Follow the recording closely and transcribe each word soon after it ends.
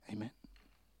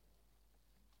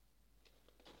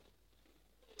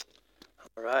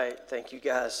All right, thank you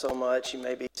guys so much. You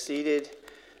may be seated.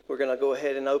 We're going to go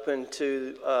ahead and open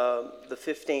to the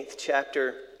 15th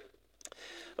chapter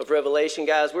of Revelation,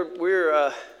 guys.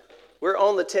 We're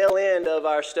on the tail end of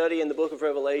our study in the book of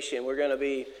Revelation. We're going to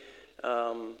be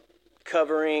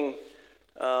covering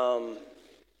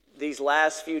these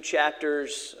last few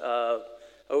chapters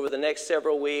over the next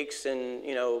several weeks, and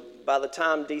by the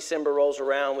time December rolls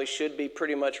around, we should be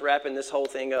pretty much wrapping this whole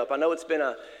thing up. I know it's been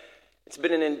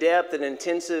an in-depth and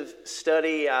intensive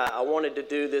study. I wanted to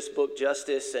do this book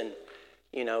justice, and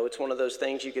it's one of those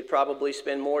things you could probably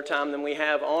spend more time than we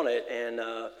have on it. And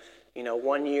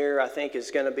 1 year I think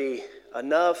is going to be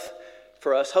enough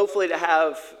for us, hopefully, to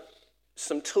have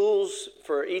some tools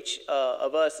for each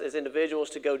of us as individuals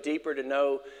to go deeper, to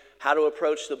know how to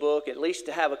approach the book, at least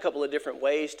to have a couple of different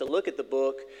ways to look at the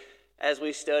book as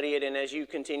we study it, and as you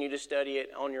continue to study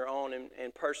it on your own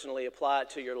and personally apply it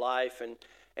to your life.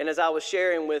 And as I was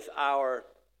sharing with our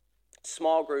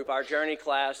small group, our journey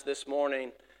class this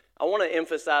morning, I want to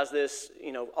emphasize this,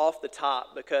 off the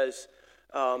top, because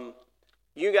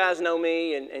you guys know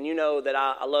me, and you know that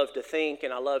I love to think,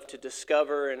 and I love to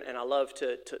discover, and I love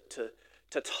to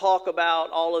talk about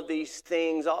all of these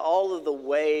things, all of the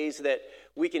ways that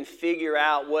we can figure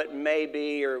out what may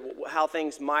be, or how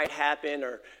things might happen,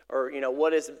 or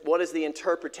what is the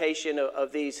interpretation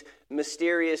of these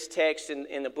mysterious texts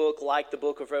in a book like the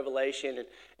book of Revelation.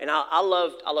 And I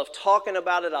love talking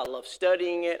about it. I love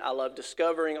studying it. I love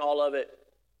discovering all of it.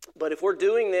 But if we're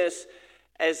doing this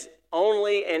as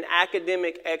only an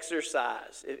academic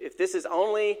exercise, if this is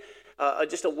only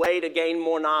just a way to gain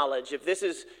more knowledge,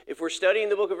 if we're studying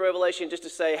the book of Revelation just to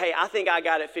say, hey, I think I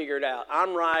got it figured out,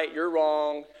 I'm right, you're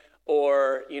wrong,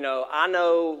 or I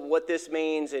know what this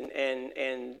means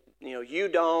and you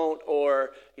don't,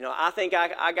 or I think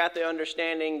I got the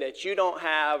understanding that you don't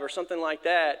have, or something like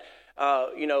that,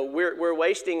 we're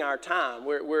wasting our time.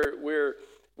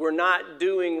 We're not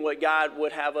doing what God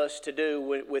would have us to do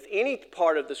with any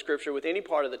part of the Scripture, with any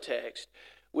part of the text,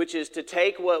 which is to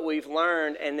take what we've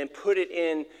learned and then put it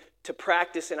into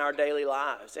practice in our daily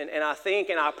lives. And I think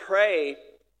and I pray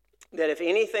that if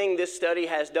anything this study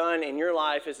has done in your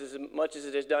life as much as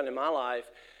it has done in my life,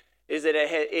 is that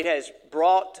it has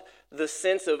brought the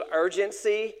sense of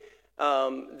urgency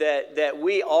that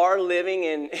we are living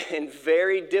in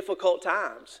very difficult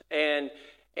times. And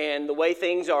the way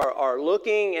things are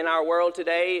looking in our world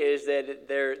today is that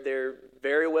they're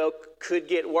very well could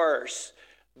get worse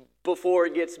before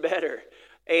it gets better.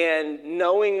 And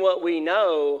knowing what we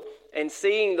know and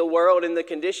seeing the world in the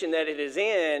condition that it is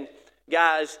in,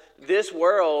 guys, this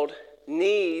world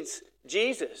needs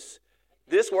Jesus.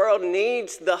 This world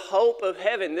needs the hope of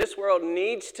heaven. This world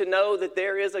needs to know that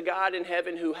there is a God in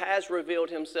heaven who has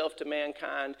revealed himself to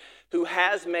mankind, who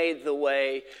has made the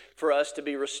way for us to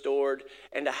be restored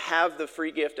and to have the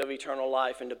free gift of eternal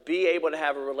life, and to be able to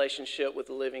have a relationship with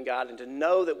the living God, and to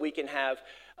know that we can have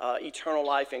eternal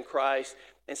life in Christ.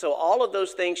 And so all of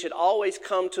those things should always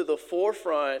come to the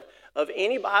forefront of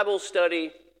any Bible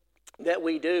study that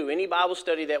we do, any Bible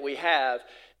study that we have.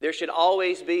 There should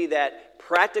always be that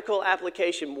practical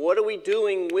application. What are we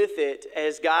doing with it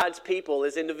as God's people,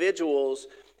 as individuals,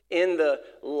 in the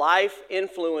life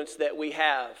influence that we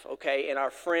have, okay, in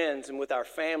our friends and with our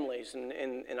families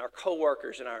and our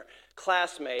coworkers and our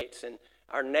classmates and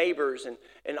our neighbors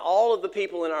and all of the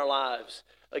people in our lives.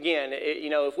 Again,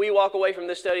 if we walk away from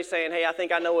this study saying, hey, I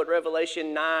think I know what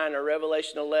Revelation 9 or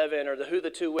Revelation 11 or who the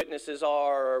two witnesses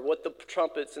are, or what the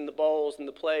trumpets and the bowls and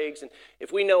the plagues, and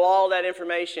if we know all that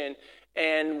information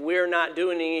and we're not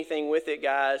doing anything with it,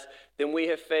 guys, then we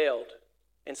have failed.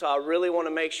 And so I really want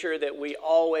to make sure that we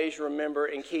always remember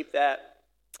and keep that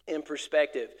in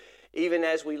perspective, even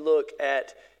as we look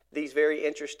at these very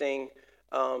interesting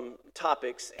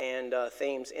topics and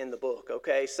themes in the book,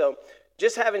 okay? So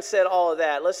just having said all of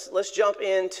that, let's jump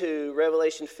into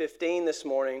Revelation 15 this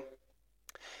morning.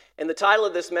 And the title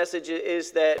of this message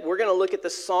is that we're going to look at the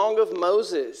Song of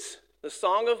Moses. The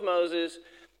Song of Moses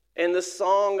and the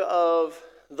Song of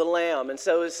the Lamb. And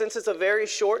so since it's a very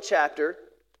short chapter,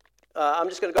 I'm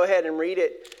just going to go ahead and read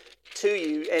it to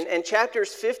you. And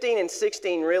chapters 15 and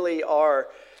 16 really are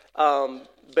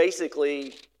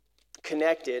basically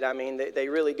connected. I mean, they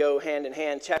really go hand in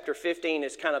hand. Chapter 15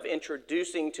 is kind of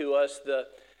introducing to us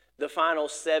the final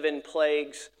 7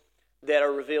 plagues that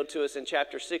are revealed to us in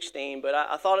chapter 16. But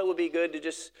I thought it would be good to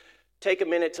just take a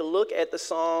minute to look at the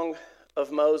Song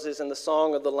of Moses and the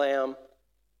Song of the Lamb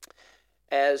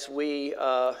as we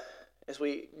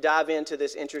dive into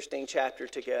this interesting chapter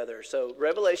together. So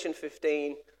Revelation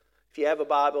 15, if you have a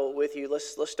Bible with you,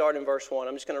 let's start in verse 1.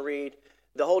 I'm just going to read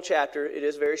the whole chapter. It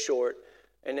is very short.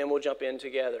 And then we'll jump in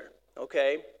together.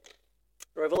 okay?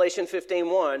 Revelation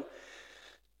 15:1.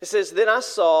 It says, "Then I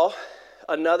saw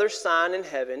another sign in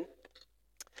heaven,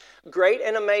 great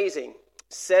and amazing,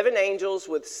 7 angels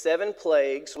with 7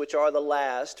 plagues, which are the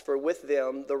last, for with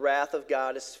them the wrath of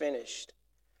God is finished.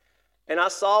 And I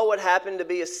saw what happened to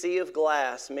be a sea of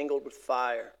glass mingled with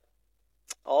fire.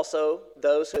 Also,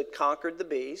 those who had conquered the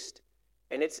beast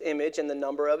and its image and the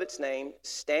number of its name,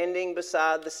 standing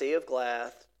beside the sea of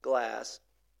glass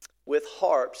with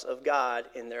harps of God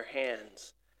in their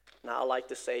hands." Now, I like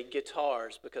to say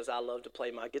guitars because I love to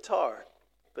play my guitar.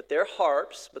 But they're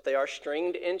harps, but they are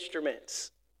stringed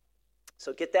instruments.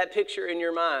 So get that picture in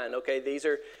your mind, okay? These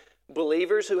are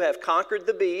believers who have conquered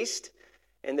the beast,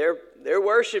 and they're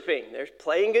worshiping. They're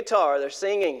playing guitar. They're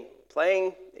singing,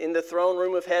 playing in the throne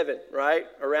room of heaven, right?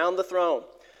 Around the throne.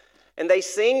 And they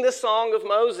sing the song of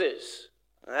Moses.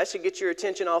 Now, that should get your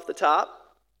attention off the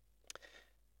top.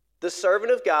 The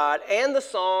servant of God and the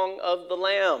song of the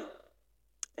Lamb.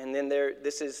 And then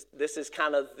this is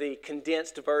kind of the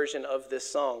condensed version of this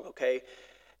song, okay?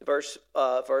 Verse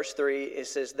 3, it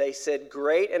says, "They said,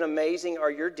 'Great and amazing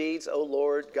are your deeds, O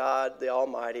Lord God the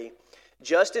Almighty.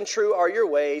 Just and true are your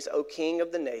ways, O King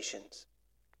of the nations.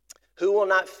 Who will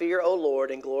not fear, O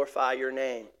Lord, and glorify your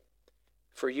name?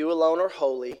 For you alone are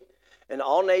holy, and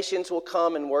all nations will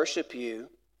come and worship you,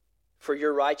 for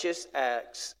your righteous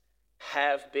acts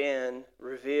have been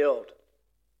revealed.'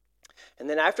 And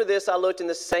then after this I looked, and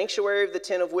the sanctuary of the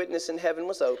tent of witness in heaven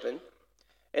was open.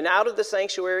 And out of the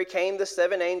sanctuary came the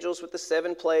 7 angels with the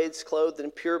 7 plagues, clothed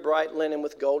in pure bright linen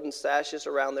with golden sashes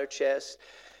around their chests.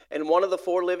 And one of the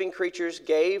 4 living creatures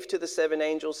gave to the 7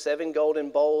 angels 7 golden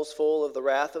bowls full of the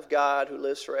wrath of God who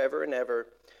lives forever and ever.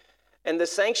 And the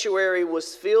sanctuary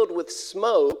was filled with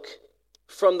smoke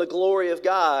from the glory of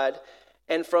God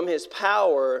and from his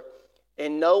power,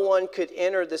 and no one could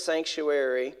enter the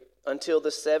sanctuary until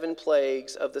the 7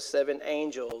 plagues of the 7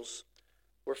 angels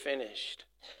were finished."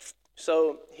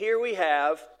 So here we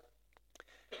have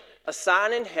a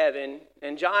sign in heaven,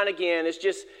 and John again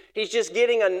he's just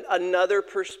getting another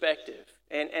perspective.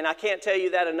 And I can't tell you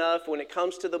that enough when it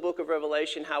comes to the book of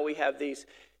Revelation, how we have these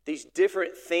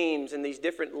different themes and these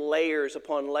different layers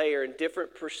upon layer and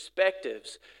different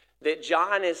perspectives that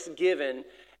John is given.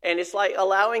 And it's like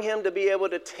allowing him to be able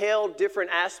to tell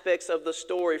different aspects of the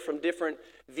story from different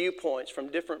viewpoints, from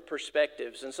different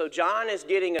perspectives. And so John is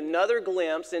getting another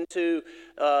glimpse into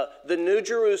the New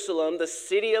Jerusalem, the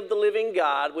city of the living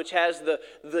God, which has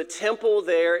the temple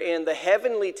there in the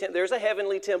heavenly tent. There's a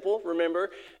heavenly temple, remember?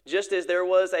 Just as there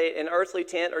was an earthly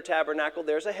tent or tabernacle,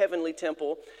 there's a heavenly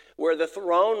temple where the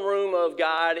throne room of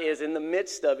God is in the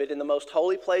midst of it, in the most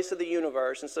holy place of the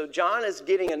universe. And so John is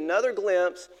getting another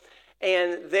glimpse.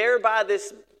 And there by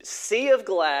this sea of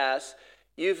glass,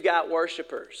 you've got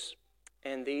worshipers.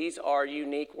 And these are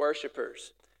unique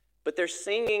worshipers. But they're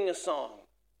singing a song.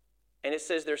 And it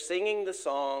says they're singing the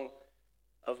song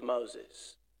of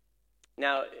Moses.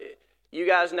 Now, you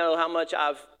guys know how much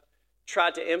I've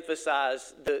tried to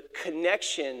emphasize the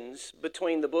connections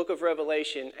between the book of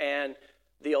Revelation and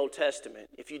the Old Testament.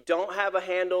 If you don't have a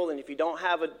handle and if you don't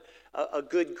have a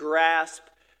good grasp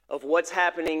of what's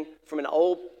happening from an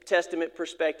Old Testament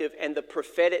perspective and the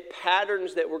prophetic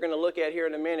patterns that we're going to look at here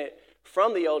in a minute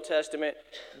from the Old Testament,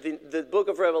 the book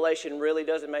of Revelation really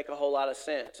doesn't make a whole lot of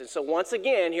sense. And so once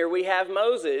again, here we have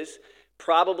Moses,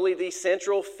 probably the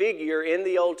central figure in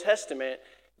the Old Testament,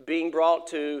 being brought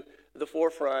to the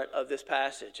forefront of this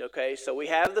passage. Okay, so we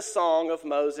have the song of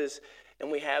Moses and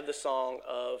we have the song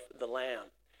of the Lamb.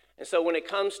 And so when it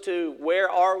comes to where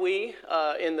are we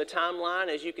in the timeline,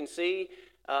 as you can see,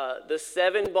 the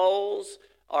 7 bowls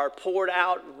are poured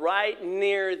out right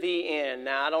near the end.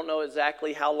 Now, I don't know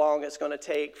exactly how long it's going to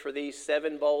take for these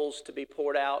 7 bowls to be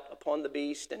poured out upon the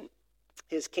beast and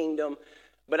his kingdom.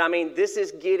 But I mean, this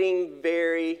is getting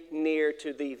very near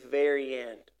to the very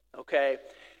end, okay?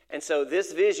 And so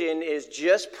this vision is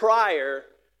just prior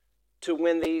to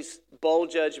when these bowl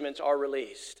judgments are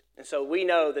released. And so we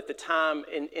know that the time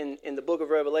in the book of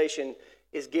Revelation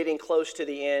is getting close to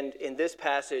the end in this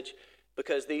passage,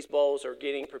 because these bowls are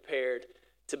getting prepared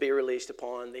to be released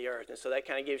upon the earth. And so that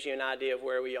kind of gives you an idea of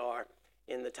where we are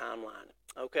in the timeline.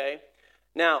 Okay?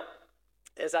 Now,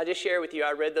 as I just shared with you,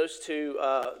 I read those two,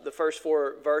 the first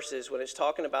 4 verses when it's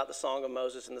talking about the Song of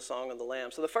Moses and the Song of the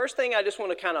Lamb. So the first thing I just want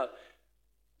to kind of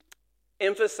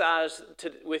emphasize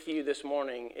with you this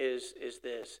morning is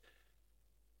this.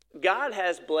 God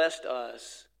has blessed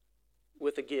us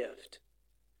with a gift.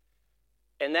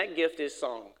 And that gift is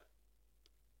song.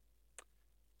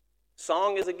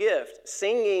 Song is a gift.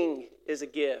 Singing is a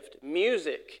gift.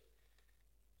 Music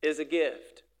is a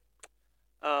gift.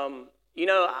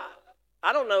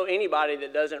 I don't know anybody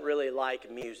that doesn't really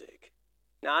like music.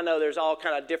 Now, I know there's all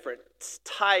kind of different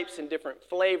types and different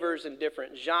flavors and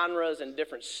different genres and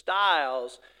different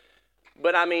styles,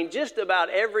 but I mean, just about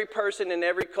every person in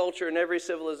every culture and every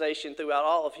civilization throughout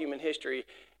all of human history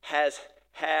has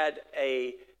had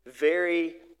a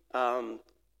very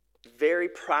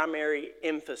primary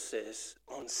emphasis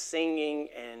on singing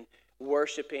and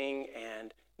worshiping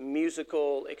and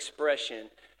musical expression.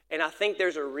 And I think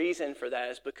there's a reason for that.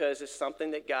 It's because it's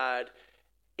something that God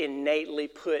innately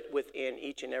put within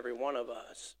each and every one of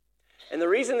us. And the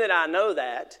reason that I know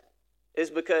that is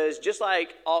because just like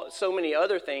so many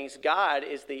other things, God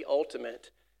is the ultimate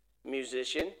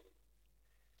musician.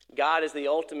 God is the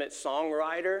ultimate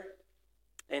songwriter.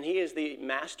 And he is the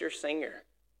master singer.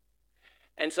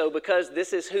 And so because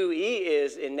this is who he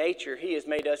is in nature, he has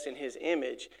made us in his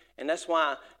image. And that's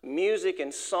why music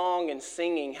and song and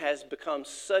singing has become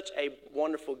such a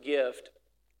wonderful gift,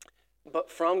 but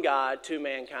from God to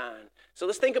mankind. So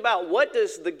let's think about, what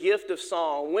does the gift of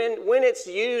song, when it's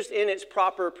used in its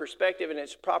proper perspective, in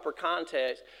its proper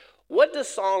context, what does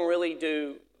song really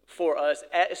do for us,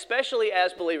 especially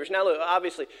as believers? Now look,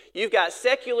 obviously, you've got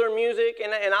secular music,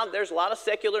 and there's a lot of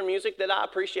secular music that I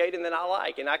appreciate and that I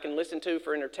like, and I can listen to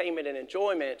for entertainment and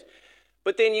enjoyment.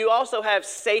 But then you also have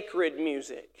sacred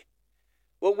music,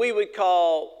 what we would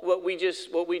call, what we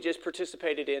just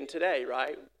participated in today,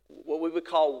 right? What we would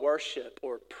call worship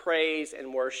or praise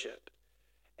and worship.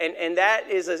 And that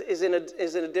is in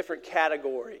a different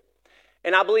category.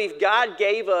 And I believe God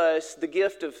gave us the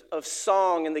gift of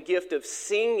song and the gift of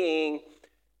singing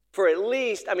for at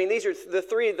least, I mean, these are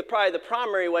probably the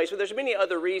primary ways, but there's many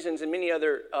other reasons and many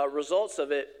other results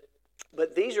of it.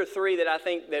 But these are three that I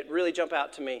think that really jump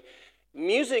out to me.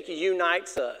 Music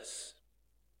unites us.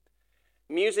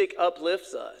 Music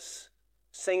uplifts us.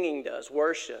 Singing does,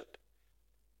 worship.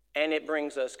 And it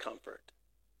brings us comfort.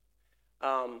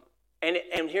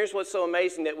 And here's what's so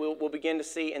amazing that we'll begin to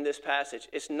see in this passage.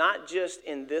 It's not just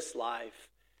in this life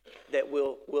that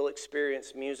we'll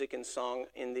experience music and song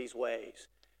in these ways,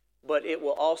 but it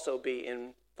will also be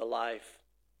in the life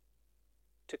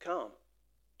to come,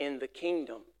 in the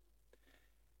kingdom.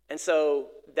 And so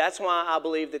that's why I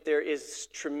believe that there is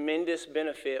tremendous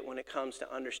benefit when it comes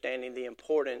to understanding the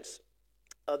importance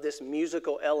of this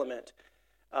musical element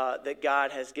that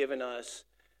God has given us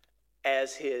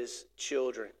as his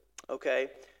children. Okay,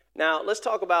 now let's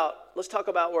talk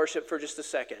about worship for just a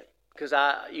second, because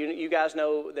you guys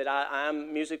know that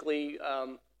I'm musically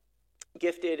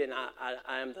gifted, and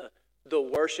I am the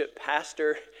worship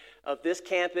pastor of this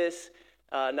campus,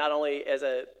 not only as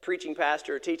a preaching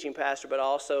pastor or teaching pastor, but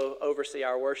also oversee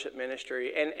our worship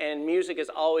ministry. And music has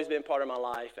always been part of my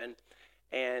life.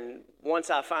 And once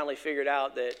I finally figured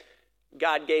out that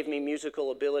God gave me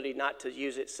musical ability not to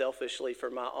use it selfishly for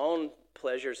my own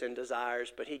pleasures and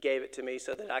desires, but he gave it to me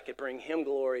so that I could bring him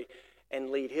glory and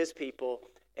lead his people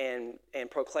and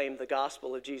proclaim the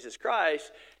gospel of Jesus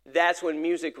Christ, that's when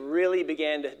music really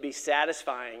began to be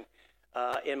satisfying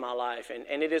in my life.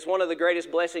 And it is one of the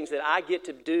greatest blessings that I get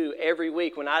to do every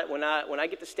week when I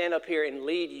get to stand up here and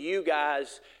lead you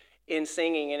guys in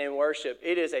singing and in worship.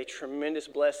 It is a tremendous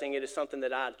blessing. It is something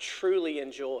that I truly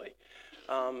enjoy.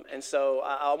 And so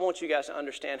I want you guys to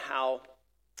understand how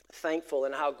thankful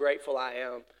and how grateful I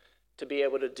am to be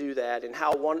able to do that, and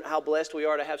how blessed we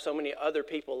are to have so many other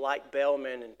people like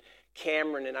Bellman and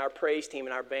Cameron and our praise team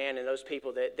and our band and those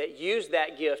people that use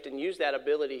that gift and use that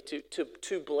ability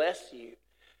to bless you,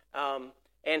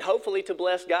 and hopefully to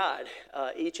bless God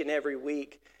each and every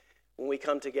week when we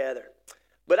come together.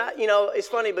 But it's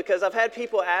funny because I've had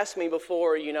people ask me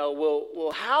before,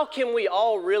 well, how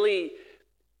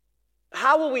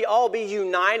will we all be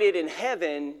united in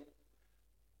heaven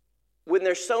when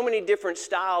there's so many different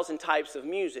styles and types of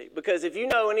music? Because if you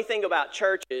know anything about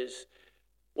churches,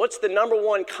 what's the number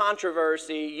one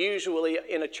controversy usually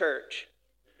in a church?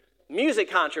 Music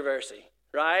controversy,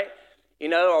 right?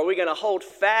 Are we going to hold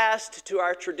fast to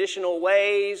our traditional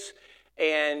ways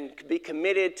and be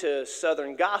committed to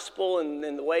Southern gospel and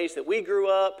the ways that we grew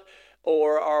up?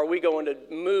 Or are we going to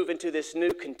move into this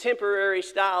new contemporary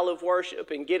style of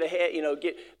worship and get ahead,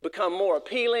 become more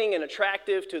appealing and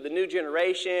attractive to the new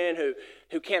generation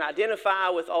who can't identify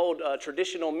with old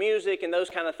traditional music and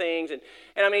those kind of things? And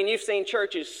I mean, you've seen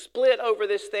churches split over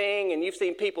this thing, and you've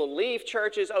seen people leave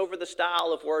churches over the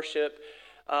style of worship,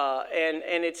 and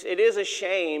it is a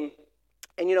shame.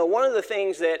 And one of the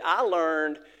things that I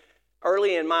learned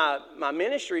early in my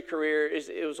ministry career is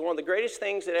it was one of the greatest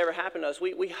things that ever happened to us.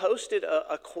 We hosted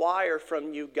a choir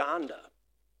from Uganda.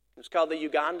 It was called the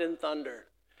Ugandan Thunder.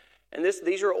 And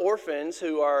these are orphans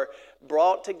who are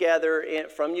brought together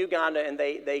from Uganda, and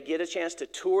they get a chance to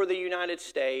tour the United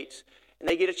States, and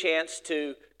they get a chance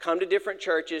to come to different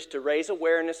churches to raise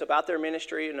awareness about their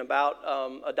ministry and about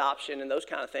adoption and those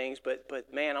kind of things.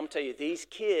 But man, I'm telling you, these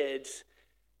kids,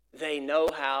 they know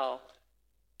how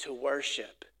to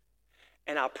worship.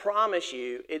 And I promise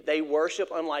you, they worship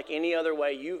unlike any other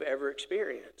way you've ever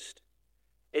experienced.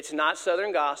 It's not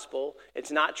Southern gospel.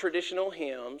 It's not traditional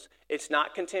hymns. It's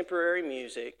not contemporary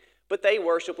music. But they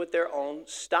worship with their own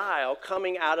style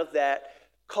coming out of that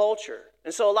culture.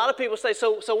 And so a lot of people say,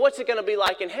 so what's it going to be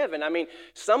like in heaven? I mean,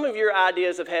 some of your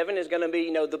ideas of heaven is going to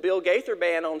be, the Bill Gaither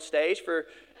band on stage for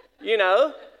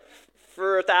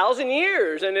 1,000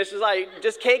 years. And it's just like,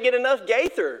 just can't get enough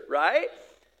Gaither, right?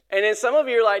 And then some of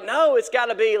you are like, no, it's got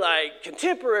to be like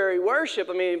contemporary worship.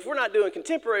 I mean, if we're not doing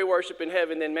contemporary worship in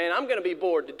heaven, then man, I'm going to be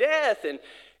bored to death. And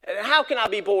how can I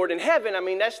be bored in heaven? I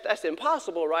mean, that's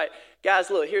impossible, right? Guys,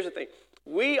 look, here's the thing.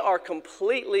 We are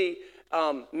completely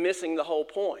missing the whole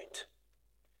point.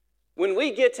 When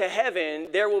we get to heaven,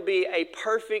 there will be a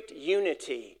perfect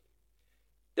unity.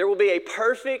 There will be a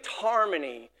perfect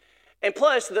harmony. And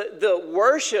plus, the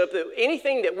worship,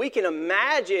 anything that we can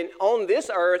imagine on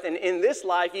this earth and in this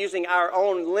life using our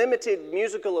own limited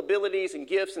musical abilities and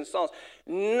gifts and songs,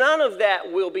 none of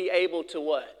that will be able to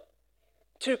what?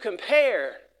 To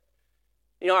compare.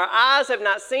 Our eyes have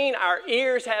not seen, our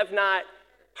ears have not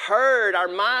heard, our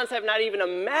minds have not even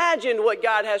imagined what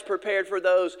God has prepared for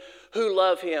those who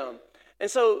love Him. And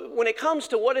so when it comes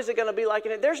to what is it going to be like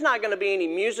in it, there's not going to be any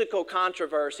musical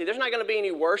controversy. There's not going to be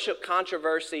any worship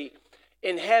controversy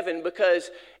in heaven,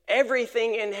 because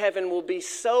everything in heaven will be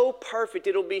so perfect.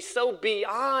 It'll be so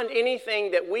beyond anything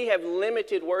that we have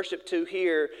limited worship to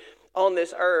here on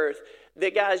this earth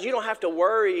that, guys, you don't have to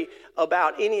worry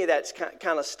about any of that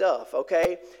kind of stuff,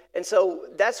 okay? And so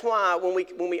that's why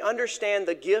when we understand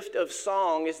the gift of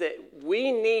song is that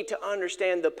we need to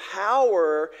understand the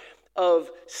power of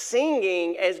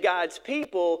singing as God's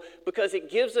people, because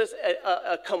it gives us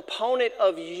a component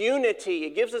of unity.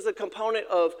 It gives us a component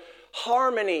of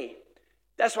harmony.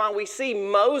 That's why we see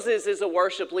Moses as a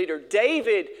worship leader.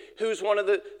 David, who's one of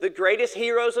the greatest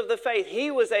heroes of the faith, he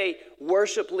was a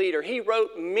worship leader. He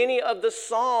wrote many of the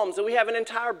Psalms, and we have an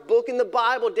entire book in the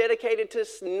Bible dedicated to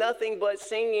nothing but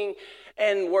singing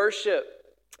and worship.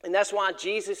 And that's why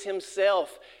Jesus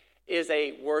himself is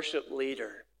a worship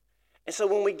leader. And so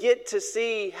when we get to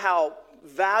see how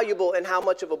valuable and how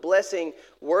much of a blessing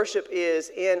worship is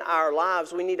in our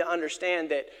lives, we need to understand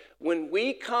that when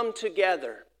we come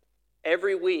together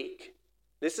every week,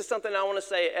 this is something I want to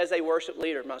say as a worship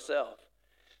leader myself.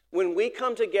 When we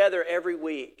come together every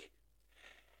week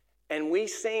and we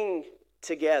sing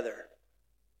together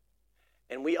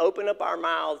and we open up our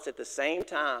mouths at the same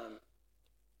time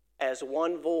as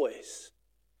one voice,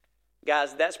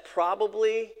 guys, that's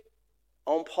probably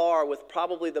on par with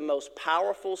probably the most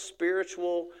powerful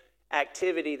spiritual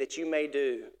activity that you may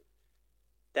do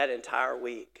that entire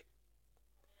week.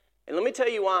 And let me tell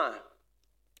you why.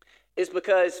 It's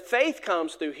because faith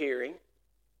comes through hearing,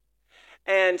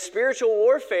 and spiritual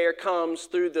warfare comes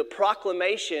through the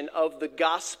proclamation of the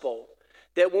gospel.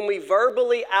 That when we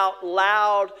verbally out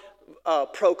loud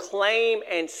proclaim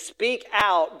and speak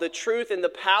out the truth and the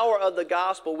power of the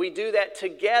gospel, we do that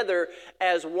together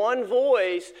as one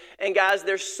voice. And guys,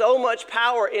 there's so much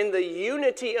power in the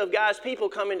unity of God's people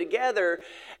coming together.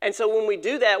 And so when we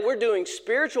do that, we're doing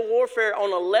spiritual warfare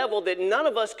on a level that none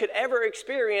of us could ever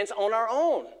experience on our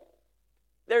own.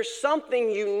 There's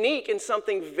something unique and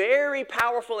something very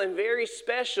powerful and very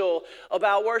special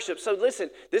about worship. So listen,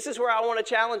 this is where I want to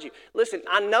challenge you. Listen,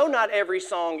 I know not every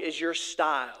song is your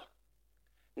style.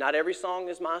 Not every song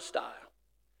is my style.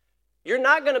 You're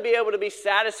not going to be able to be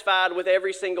satisfied with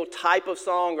every single type of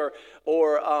song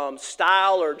or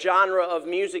style or genre of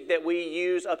music that we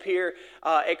use up here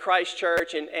at Christ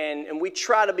Church. And we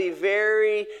try to be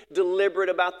very deliberate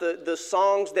about the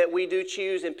songs that we do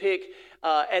choose and pick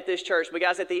at this church. But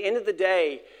guys, at the end of the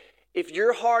day, if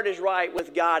your heart is right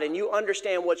with God and you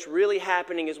understand what's really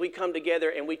happening as we come together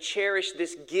and we cherish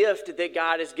this gift that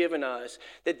God has given us,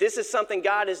 that this is something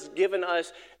God has given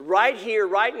us right here,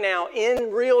 right now,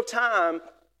 in real time,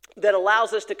 that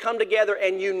allows us to come together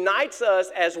and unites us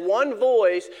as one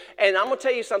voice. And I'm going to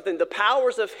tell you something, the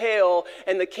powers of hell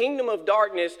and the kingdom of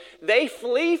darkness, they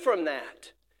flee from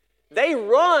that. They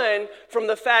run from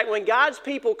the fact when God's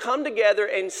people come together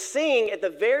and sing at the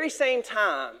very same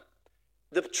time,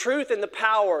 the truth and the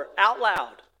power out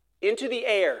loud, into the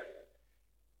air,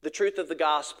 the truth of the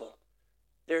gospel.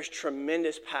 There's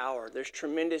tremendous power. There's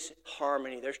tremendous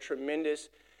harmony. There's tremendous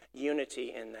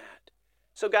unity in that.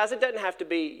 So guys, it doesn't have to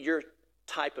be your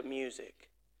type of music.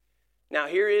 Now,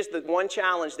 here is the one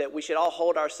challenge that we should all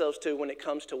hold ourselves to when it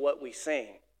comes to what we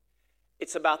sing.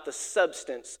 It's about the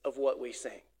substance of what we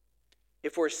sing.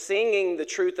 If we're singing the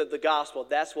truth of the gospel,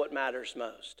 that's what matters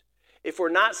most. If we're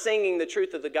not singing the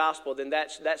truth of the gospel, then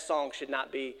that song should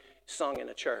not be sung in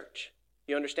a church.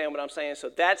 You understand what I'm saying? So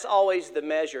that's always the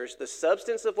measure. It's the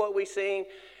substance of what we sing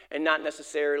and not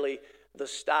necessarily the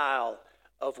style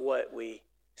of what we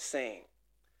sing.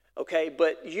 Okay,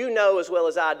 but you know as well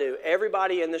as I do,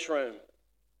 everybody in this room,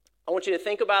 I want you to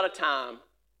think about a time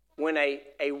when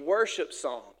a worship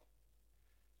song,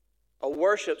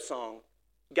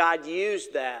 God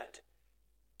used that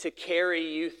to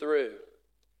carry you through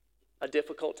a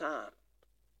difficult time.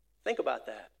 Think about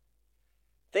that.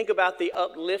 Think about the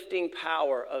uplifting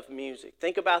power of music.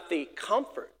 Think about the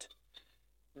comfort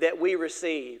that we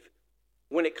receive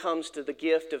when it comes to the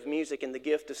gift of music and the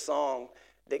gift of song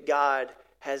that God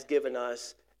has given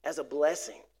us as a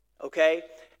blessing, okay?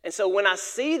 And so when I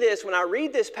see this, when I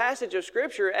read this passage of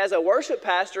Scripture as a worship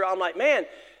pastor, I'm like, man,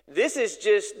 this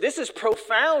is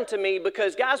profound to me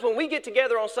because, guys, when we get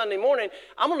together on Sunday morning,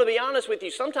 I'm going to be honest with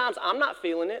you, sometimes I'm not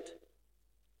feeling it.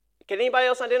 Can anybody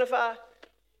else identify?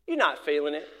 You're not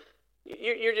feeling it.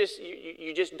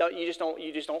 You just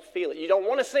don't feel it. You don't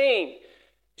want to sing.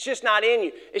 It's just not in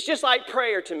you. It's just like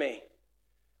prayer to me.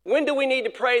 When do we need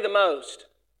to pray the most?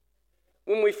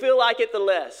 When we feel like it the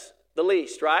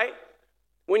least, right?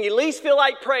 When you least feel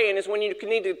like praying is when you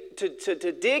need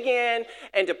to dig in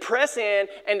and to press in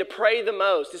and to pray the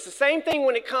most. It's the same thing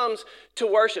when it comes to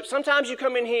worship. Sometimes you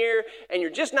come in here and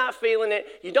you're just not feeling it.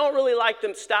 You don't really like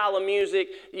the style of music.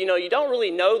 You don't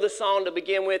really know the song to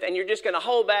begin with, and you're just going to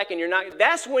hold back and you're not.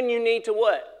 That's when you need to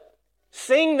what?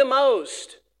 Sing the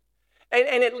most.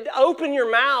 And open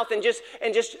your mouth and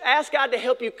just ask God to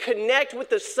help you connect with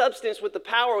the substance, with the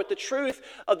power, with the truth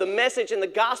of the message and the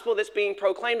gospel that's being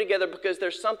proclaimed together, because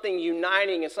there's something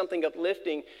uniting and something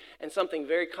uplifting and something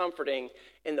very comforting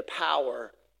in the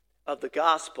power of the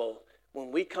gospel when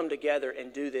we come together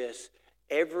and do this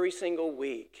every single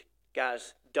week.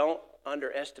 Guys, don't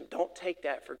take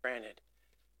that for granted.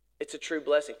 It's a true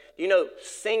blessing.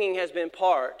 Singing has been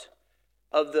part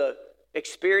of the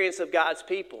experience of God's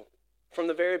people from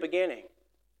the very beginning.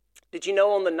 Did you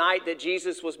know on the night that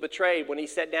Jesus was betrayed, when he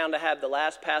sat down to have the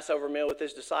last Passover meal with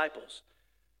his disciples,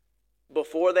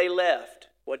 before they left,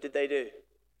 what did they do?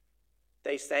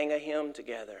 They sang a hymn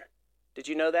together. Did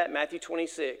you know that? Matthew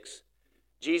 26.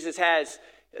 Jesus has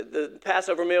the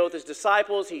Passover meal with his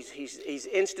disciples. He's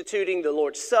instituting the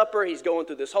Lord's Supper. He's going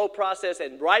through this whole process.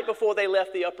 And right before they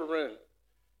left the upper room,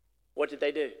 what did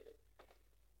they do?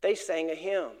 They sang a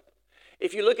hymn.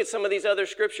 If you look at some of these other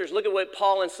scriptures, look at what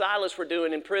Paul and Silas were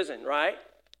doing in prison, right?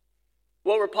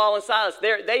 What were Paul and Silas?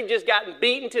 They've just gotten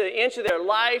beaten to the inch of their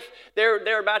life.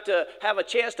 They're about to have a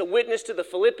chance to witness to the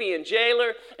Philippian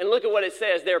jailer. And look at what it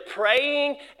says. They're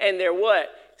praying and they're what?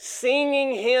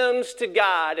 Singing hymns to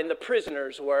God, and the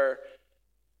prisoners were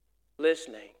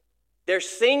listening. They're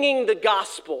singing the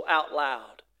gospel out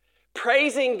loud,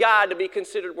 praising God to be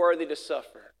considered worthy to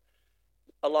suffer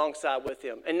alongside with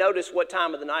him. And notice what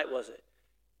time of the night was it?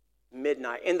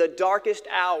 Midnight. In the darkest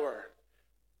hour,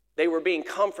 they were being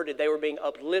comforted. They were being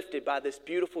uplifted by this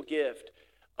beautiful gift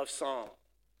of song.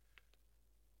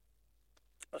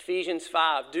 Ephesians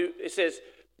 5, it says,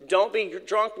 don't be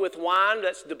drunk with wine,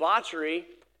 that's debauchery,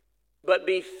 but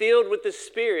be filled with the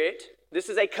Spirit. This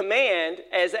is a command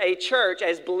as a church,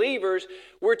 as believers.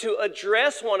 We're to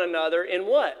address one another in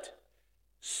what?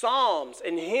 Psalms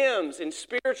and hymns and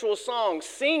spiritual songs,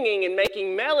 singing and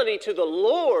making melody to the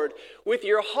Lord with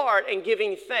your heart, and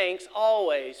giving thanks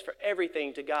always for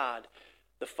everything to God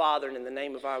the Father, and in the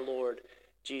name of our Lord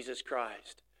Jesus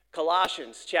Christ.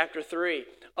 Colossians chapter 3,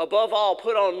 above all,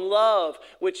 put on love,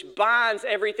 which binds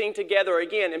everything together,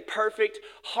 again, in perfect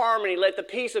harmony. Let the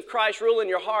peace of Christ rule in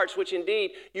your hearts, which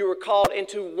indeed you were called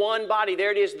into one body.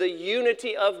 There it is, the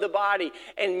unity of the body.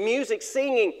 And music,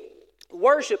 singing,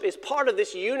 worship is part of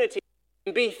this unity.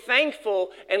 Be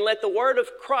thankful and let the word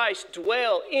of Christ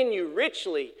dwell in you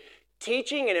richly,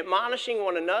 teaching and admonishing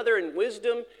one another in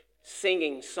wisdom,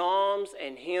 singing psalms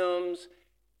and hymns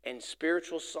and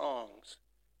spiritual songs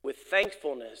with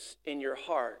thankfulness in your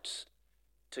hearts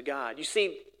to God. You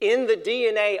see, in the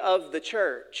DNA of the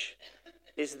church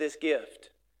is this gift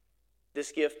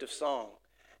of song.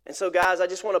 And so, guys, I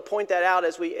just want to point that out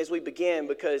as we begin,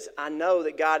 because I know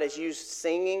that God has used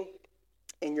singing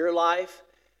in your life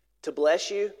to bless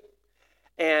you.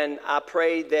 And I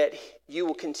pray that you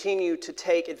will continue to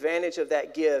take advantage of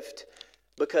that gift,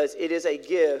 because it is a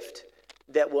gift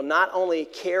that will not only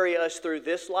carry us through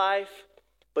this life,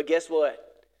 but guess what?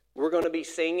 We're going to be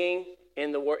singing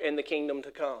in the kingdom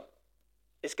to come.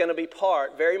 It's going to be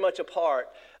very much a part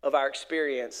of our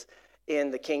experience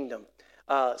in the kingdom.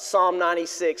 Psalm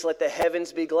 96, let the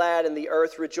heavens be glad and the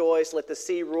earth rejoice. Let the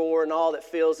sea roar and all that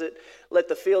fills it. Let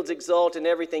the fields exult and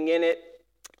everything in it.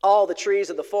 All the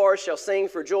trees of the forest shall sing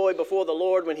for joy before the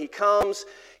Lord when he comes.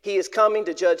 He is coming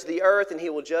to judge the earth, and he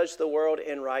will judge the world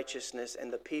in righteousness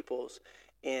and the peoples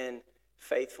in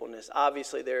faithfulness.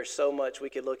 Obviously, there's so much we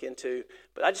could look into,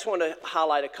 but I just want to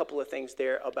highlight a couple of things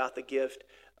there about the gift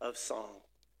of song.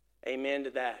 Amen to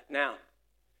that. Now,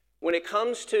 when it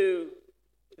comes to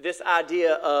this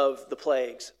idea of the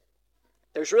plagues,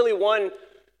 I'm just going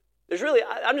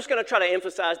to try to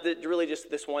emphasize really just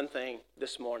this one thing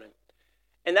this morning.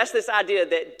 And that's this idea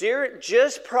that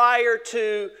just prior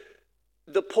to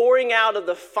the pouring out of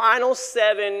the final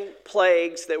 7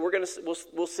 plagues that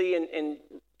we'll see in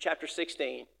chapter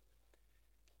 16,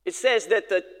 it says that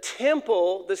the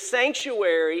temple, the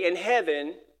sanctuary in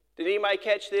heaven, did anybody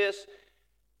catch this,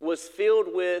 was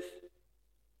filled with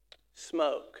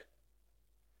smoke.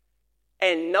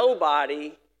 And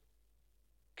nobody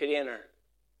could enter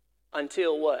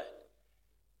until what?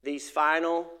 These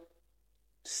final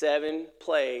 7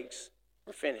 plagues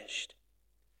were finished.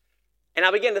 And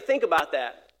I began to think about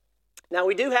that. Now,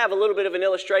 we do have a little bit of an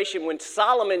illustration when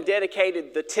Solomon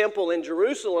dedicated the temple in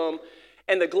Jerusalem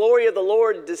and the glory of the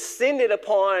Lord descended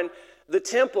upon the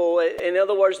temple. In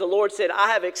other words, the Lord said, I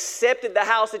have accepted the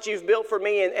house that you've built for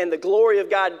me, and the glory of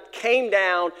God came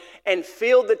down and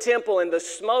filled the temple, and the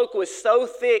smoke was so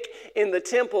thick in the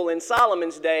temple in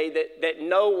Solomon's day that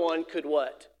no one could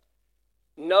what?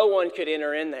 No one could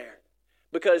enter in there.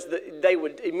 Because they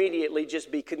would immediately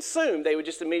just be consumed. They would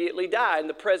just immediately die in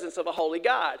the presence of a holy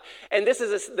God. And this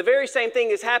is the very same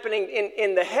thing is happening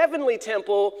in the heavenly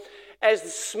temple as the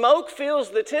smoke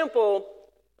fills the temple.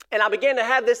 And I began to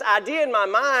have this idea in my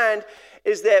mind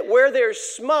is that where there's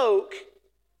smoke,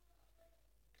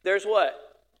 there's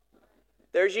what?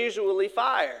 There's usually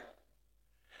fire.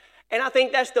 And I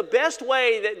think that's the best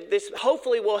way that this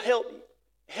hopefully will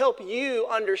help you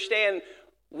understand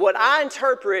what I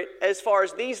interpret as far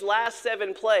as these last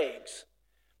 7 plagues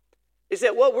is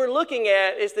that what we're looking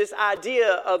at is this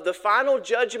idea of the final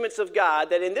judgments of God,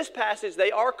 that in this passage they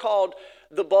are called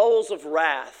the bowls of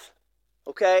wrath,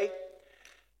 okay?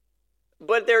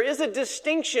 But there is a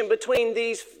distinction between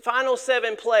these final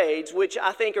 7 plagues, which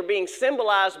I think are being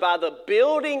symbolized by the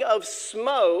building of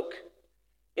smoke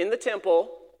in the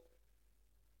temple,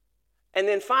 and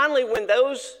then finally when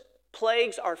those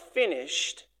plagues are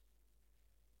finished,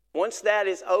 once that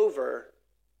is over,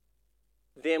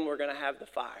 then we're going to have the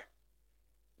fire.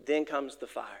 Then comes the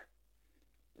fire.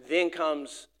 Then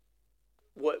comes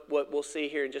what we'll see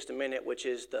here in just a minute, which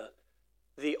is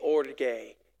the orge.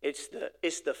 It's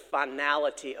the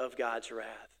finality of God's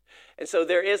wrath. And so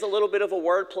there is a little bit of a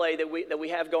wordplay that we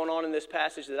have going on in this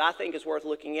passage that I think is worth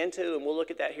looking into, and we'll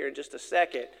look at that here in just a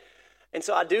second. And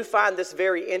so I do find this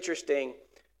very interesting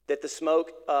that the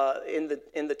smoke in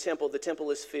the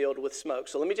temple is filled with smoke.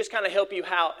 So let me just kind of help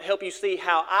you see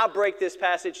how I break this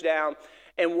passage down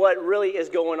and what really is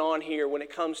going on here when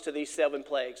it comes to these 7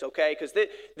 plagues, okay? Because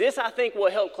this, I think, will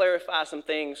help clarify some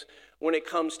things when it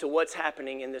comes to what's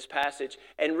happening in this passage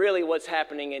and really what's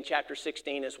happening in chapter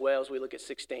 16 as well as we look at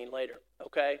 16 later,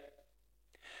 okay?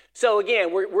 So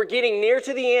again, we're getting near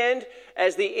to the end.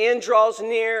 As the end draws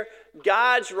near,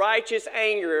 God's righteous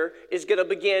anger is going to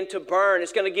begin to burn.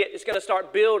 It's going to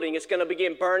start building. It's going to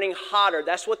begin burning hotter.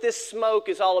 That's what this smoke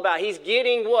is all about. He's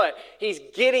getting what? He's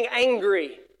getting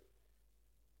angry.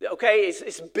 Okay,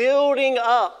 it's building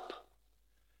up.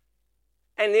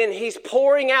 And then he's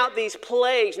pouring out these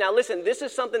plagues. Now listen, this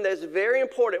is something that's very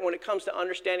important when it comes to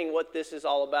understanding what this is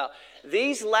all about.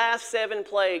 These last 7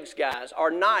 plagues, guys, are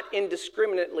not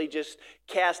indiscriminately just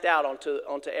cast out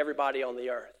onto everybody on the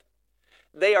earth.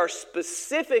 They are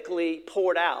specifically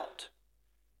poured out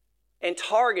and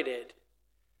targeted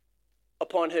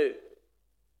upon who?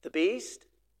 The beast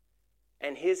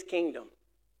and his kingdom.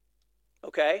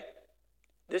 Okay?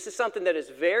 This is something that is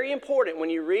very important. When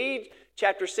you read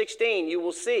chapter 16, you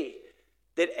will see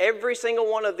that every single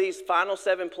one of these final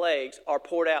 7 plagues are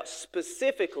poured out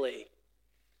specifically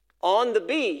on the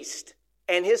beast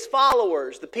and his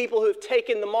followers, the people who have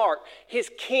taken the mark,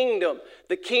 his kingdom,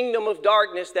 the kingdom of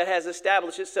darkness that has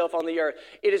established itself on the earth.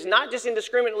 It is not just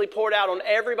indiscriminately poured out on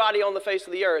everybody on the face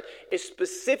of the earth. It's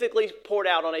specifically poured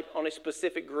out on a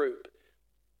specific group,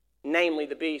 namely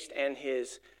the beast and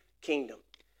his kingdom.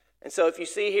 And so if you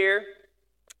see here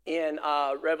in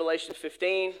Revelation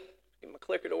 15, get my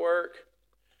clicker to work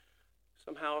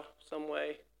somehow, some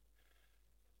way.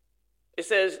 It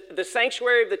says, the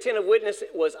sanctuary of the tent of witness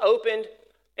was opened.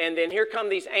 And then here come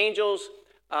these angels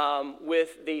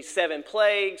with these 7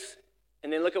 plagues.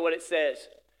 And then look at what it says.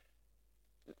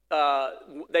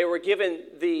 They were given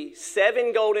the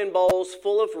 7 golden bowls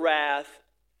full of wrath,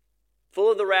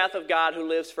 full of the wrath of God who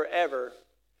lives forever.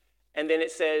 And then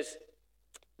it says,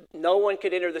 no one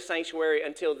could enter the sanctuary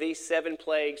until these 7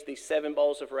 plagues, these 7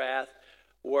 bowls of wrath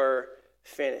were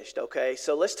finished. Okay,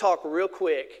 so let's talk real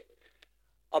quick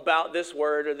about this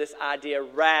word or this idea,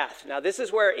 wrath. Now, this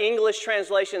is where English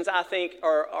translations, I think,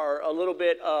 are a little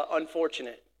bit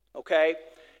unfortunate. Okay,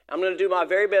 I'm going to do my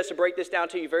very best to break this down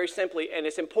to you very simply, and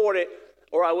it's important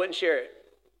or I wouldn't share it.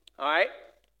 All right,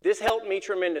 this helped me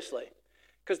tremendously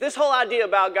because this whole idea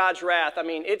about God's wrath, I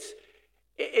mean,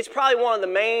 it's probably one of the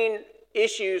main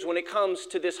issues when it comes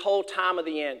to this whole time of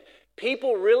the end.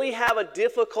 People really have a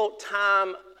difficult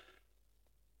time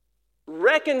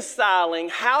reconciling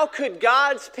how could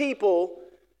God's people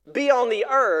be on the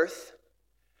earth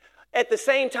at the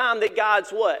same time that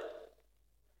God's what?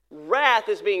 Wrath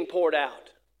is being poured out.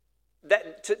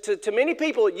 That to many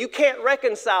people, you can't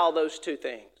reconcile those two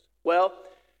things. Well,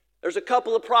 there's a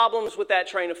couple of problems with that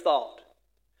train of thought.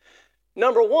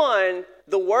 Number one,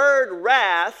 the word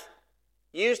wrath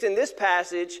used in this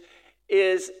passage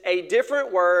is a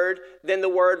different word than the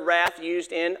word wrath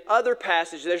used in other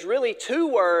passages. There's really 2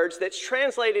 words that's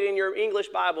translated in your English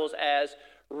Bibles as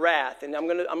wrath. And I'm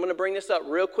going to bring this up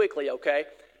real quickly, okay?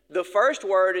 The first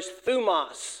word is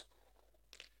thumos.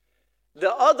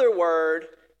 The other word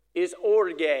is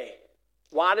orge.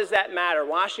 Why does that matter?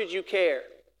 Why should you care?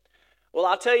 Well,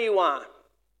 I'll tell you why.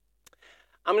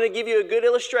 I'm going to give you a good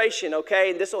illustration,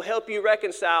 okay? And this will help you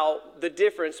reconcile the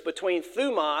difference between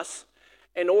thumos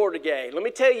and orge. Let me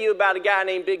tell you about a guy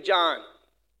named Big John.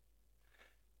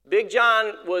 Big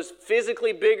John was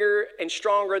physically bigger and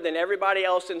stronger than everybody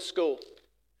else in school,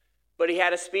 but he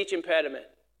had a speech impediment,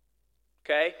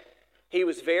 okay? He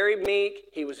was very meek,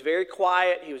 he was very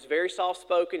quiet, he was very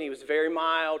soft-spoken, he was very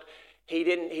mild. He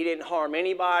didn't harm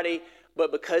anybody,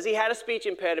 but because he had a speech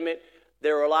impediment,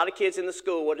 there were a lot of kids in the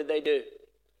school. What did they do?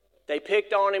 They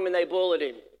picked on him and they bullied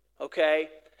him, okay?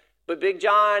 But Big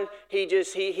John, he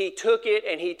took it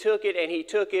and he took it and he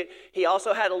took it. He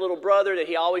also had a little brother that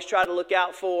he always tried to look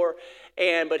out for,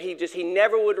 but he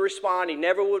never would respond. He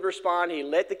never would respond. He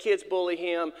let the kids bully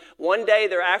him. One day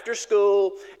they're after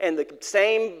school and the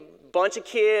same bunch of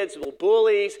kids, little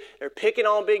bullies, they're picking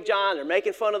on Big John. They're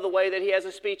making fun of the way that he has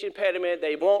a speech impediment.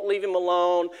 They won't leave him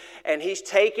alone, and he's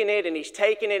taking it and he's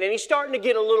taking it, and he's starting to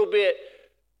get a little bit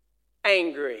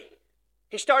angry.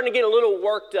 He's starting to get a little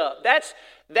worked up. That's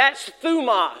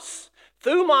thumos.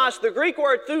 Thumos, the Greek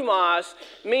word thumos,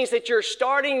 means that you're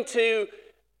starting to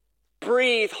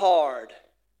breathe hard.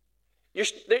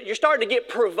 You're starting to get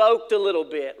provoked a little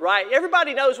bit, right?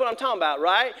 Everybody knows what I'm talking about,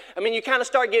 right? I mean, you kind of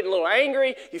start getting a little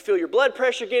angry. You feel your blood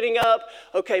pressure getting up.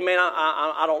 Okay, man,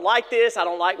 I don't like this. I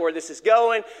don't like where this is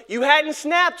going. You hadn't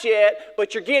snapped yet,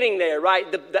 but you're getting there, right?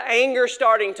 The anger's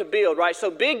starting to build, right? So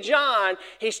Big John,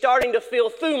 he's starting to feel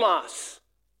thumos.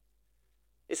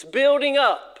 It's building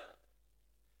up,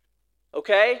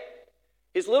 okay?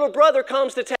 His little brother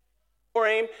comes to town for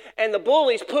him, and the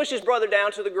bullies push his brother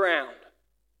down to the ground.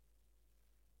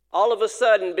 All of a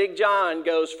sudden, Big John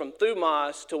goes from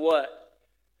thumos to what?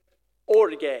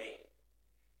 Orge.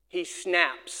 He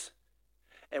snaps.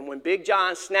 And when Big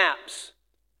John snaps,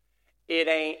 it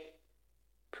ain't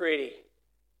pretty.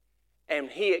 And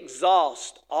he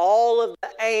exhausts all of the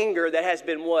anger that has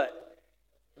been what?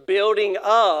 Building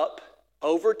up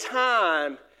over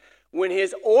time. When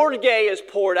his orge is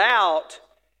poured out,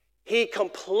 he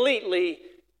completely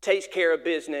takes care of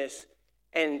business.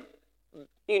 And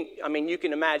you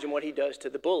can imagine what he does to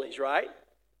the bullies, right?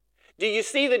 Do you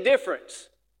see the difference?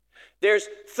 There's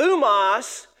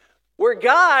thumos, where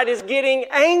God is getting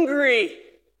angry.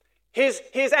 His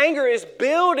anger is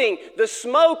building. The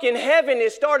smoke in heaven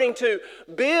is starting to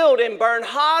build and burn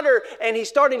hotter, and he's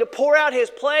starting to pour out his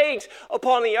plagues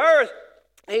upon the earth.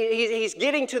 He's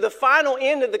getting to the final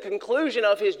end of the conclusion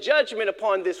of his judgment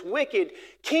upon this wicked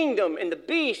kingdom and the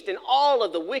beast and all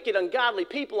of the wicked, ungodly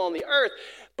people on the earth.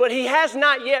 But he has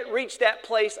not yet reached that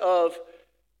place of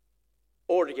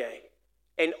orge.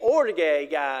 And orge,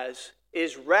 guys,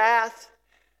 is wrath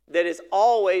that is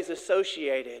always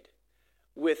associated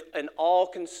with an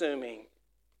all-consuming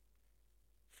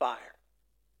fire.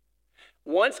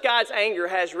 Once God's anger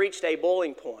has reached a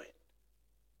boiling point,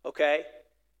 okay,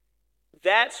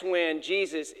 that's when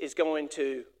Jesus is going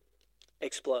to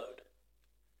explode.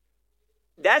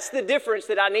 That's the difference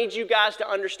that I need you guys to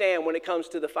understand when it comes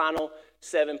to the final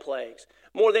 7 plagues.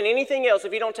 More than anything else,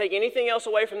 if you don't take anything else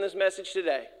away from this message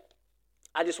today,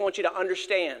 I just want you to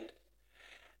understand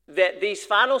that these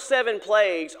final 7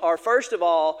 plagues are, first of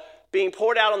all, being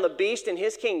poured out on the beast and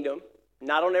his kingdom,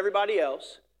 not on everybody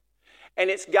else. And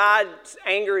it's God's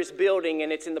anger is building,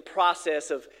 and it's in the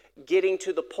process of getting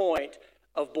to the point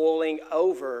of boiling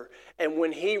over. And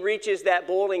when he reaches that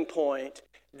boiling point,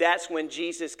 that's when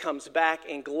Jesus comes back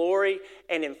in glory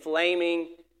and in flaming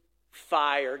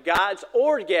fire. God's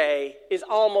orge is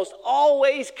almost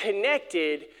always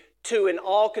connected to an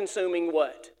all-consuming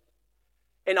what?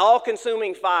 An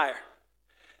all-consuming fire.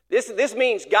 This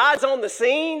means God's on the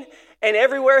scene, and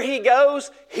everywhere he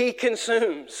goes, he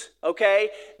consumes, okay?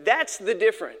 That's the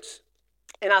difference.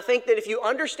 And I think that if you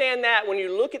understand that, when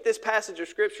you look at this passage of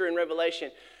Scripture in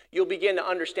Revelation, you'll begin to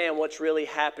understand what's really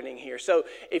happening here. So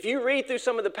if you read through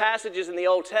some of the passages in the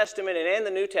Old Testament and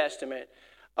the New Testament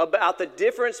about the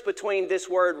difference between this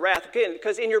word wrath, again,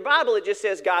 because in your Bible it just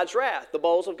says God's wrath, the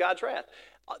bowls of God's wrath.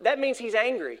 That means he's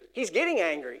angry. He's getting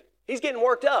angry. He's getting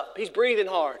worked up. He's breathing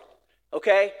hard,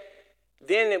 okay?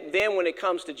 Then when it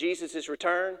comes to Jesus'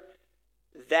 return,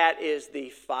 that is the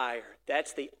fire.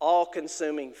 That's the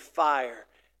all-consuming fire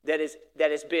that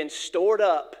has been stored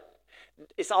up.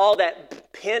 It's all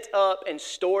that pent up and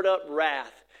stored up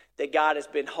wrath that God has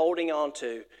been holding on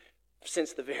to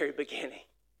since the very beginning.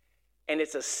 And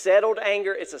it's a settled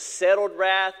anger, it's a settled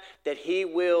wrath that he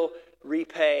will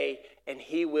repay, and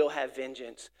he will have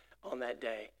vengeance on that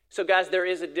day. So guys, there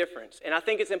is a difference. And I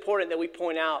think it's important that we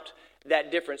point out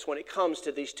that difference when it comes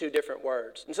to these two different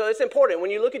words. And so it's important. When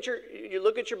you look at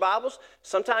your Bibles,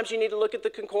 sometimes you need to look at the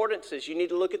concordances. You need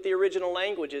to look at the original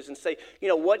languages and say,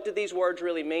 what do these words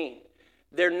really mean?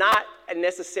 They're not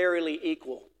necessarily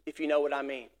equal, if you know what I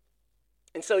mean.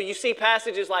 And so you see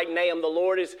passages like Nahum, the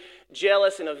Lord is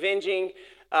jealous and avenging.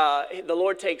 The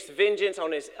Lord takes vengeance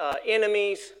on his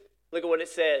enemies. Look at what it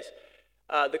says.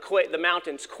 The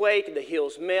mountains quake, the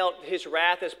hills melt. His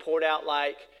wrath is poured out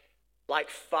like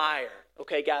fire.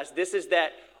 Okay, guys, this is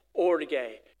that orge.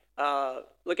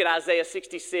 Look at Isaiah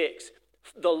 66.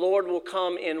 The Lord will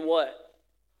come in what?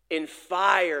 In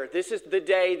fire. This is the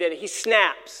day that he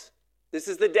snaps. This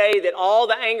is the day that all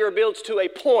the anger builds to a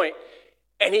point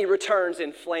and he returns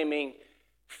in flaming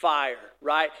fire,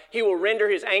 right? He will render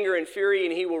his anger and fury,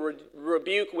 and he will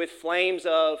rebuke with flames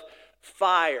of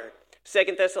fire.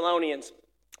 2 Thessalonians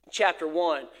chapter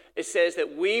 1, it says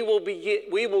that we will get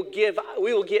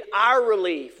our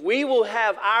relief. We will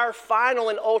have our final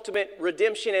and ultimate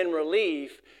redemption and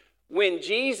relief when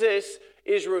Jesus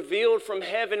is revealed from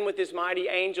heaven with his mighty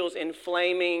angels in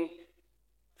flaming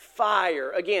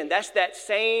fire. Again, that's that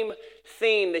same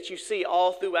theme that you see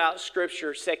all throughout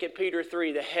Scripture. 2 Peter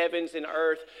 3, the heavens and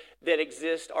earth that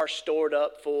exist are stored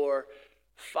up for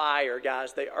fire,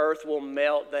 guys. The earth will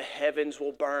melt, the heavens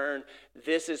will burn.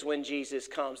 This is when Jesus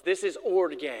comes. This is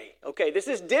orge. Okay, this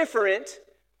is different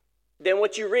than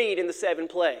what you read in the 7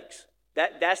 plagues.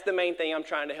 That's the main thing I'm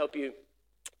trying to help you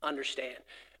understand,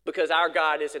 because our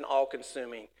God is an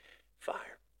all-consuming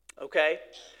fire. Okay?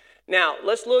 Now,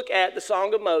 let's look at the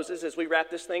Song of Moses as we wrap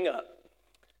this thing up.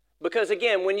 Because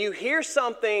again, when you hear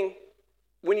something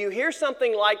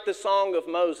like the Song of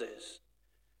Moses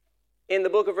in the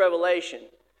book of Revelation,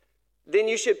 then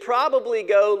you should probably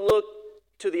go look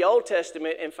to the Old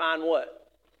Testament and find what?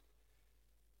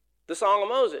 The Song of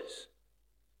Moses.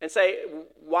 And say,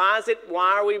 why is he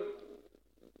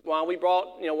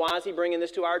bringing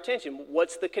this to our attention?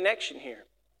 What's the connection here?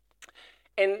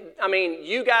 And I mean,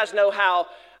 you guys know how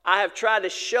I have tried to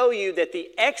show you that the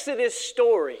Exodus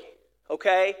story,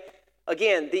 okay?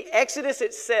 Again, the Exodus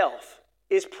itself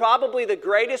is probably the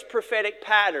greatest prophetic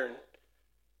pattern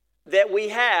that we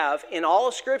have in all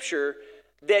of Scripture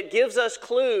that gives us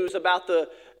clues about the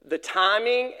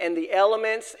timing and the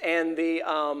elements and the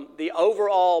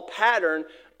overall pattern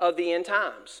of the end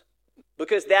times.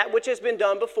 Because that which has been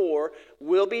done before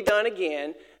will be done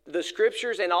again. The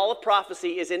Scriptures and all of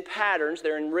prophecy is in patterns,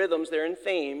 they're in rhythms, they're in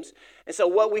themes. And so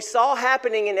what we saw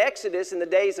happening in Exodus in the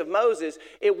days of Moses,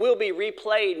 it will be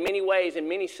replayed many ways, in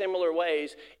many similar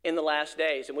ways in the last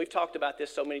days. And we've talked about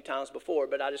this so many times before,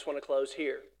 but I just want to close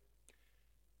here.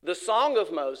 The Song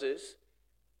of Moses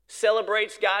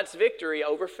celebrates God's victory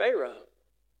over Pharaoh.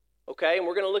 Okay, and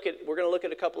we're going to look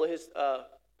at a couple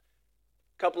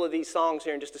of these songs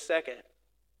here in just a second.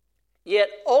 Yet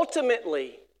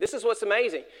ultimately, this is what's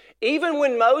amazing. Even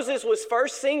when Moses was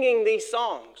first singing these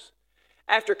songs,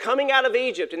 after coming out of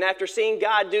Egypt and after seeing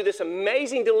God do this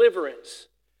amazing deliverance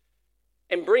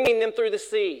and bringing them through the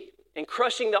sea and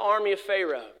crushing the army of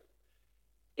Pharaoh,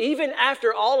 even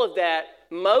after all of that,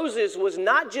 Moses was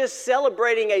not just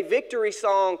celebrating a victory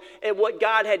song at what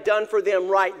God had done for them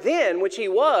right then, which he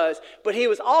was, but he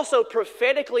was also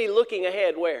prophetically looking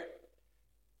ahead where?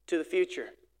 To the future.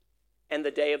 and the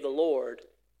day of the Lord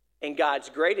and God's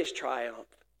greatest triumph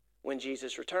when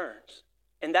Jesus returns.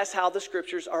 And that's how the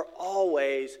scriptures are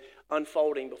always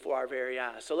unfolding before our very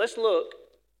eyes. So let's look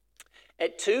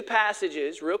at two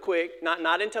passages real quick,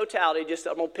 not in totality, just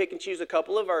I'm going to pick and choose a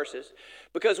couple of verses.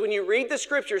 Because when you read the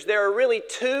scriptures, there are really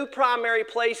two primary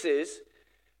places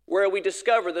where we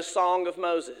discover the Song of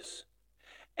Moses.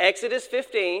 Exodus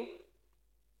 15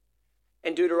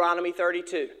 and Deuteronomy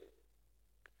 32.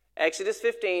 Exodus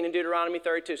 15 and Deuteronomy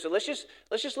 32. So let's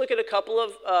just look at a couple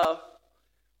of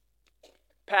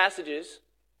passages.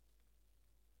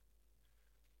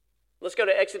 Let's go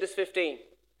to Exodus 15.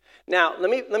 Now, let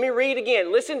me read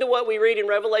again. Listen to what we read in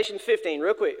Revelation 15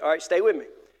 real quick. All right, stay with me.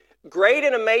 Great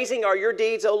and amazing are your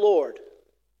deeds, O Lord.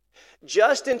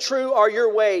 Just and true are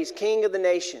your ways, King of the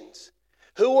nations.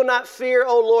 Who will not fear,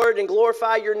 O Lord, and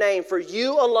glorify your name? For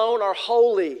you alone are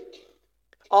holy.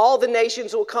 All the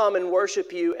nations will come and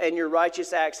worship you, and your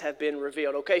righteous acts have been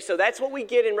revealed. Okay, so that's what we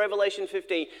get in Revelation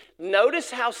 15.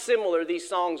 Notice how similar these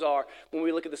songs are when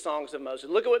we look at the songs of Moses.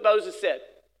 Look at what Moses said.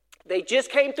 They just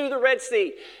came through the Red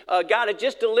Sea. God had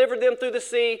just delivered them through the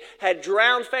sea, had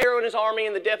drowned Pharaoh and his army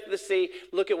in the depth of the sea.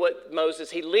 Look at what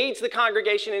Moses, he leads the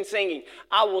congregation in singing.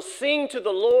 I will sing to the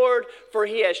Lord, for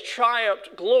he has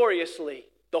triumphed gloriously.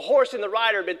 The horse and the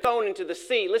rider have been thrown into the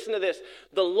sea. Listen to this.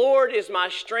 The Lord is my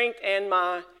strength and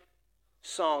my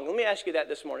song. Let me ask you that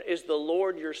this morning. Is the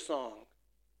Lord your song?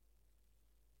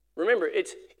 Remember,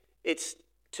 it's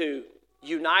to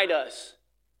unite us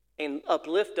and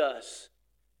uplift us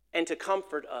and to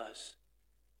comfort us.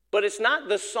 But it's not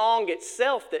the song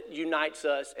itself that unites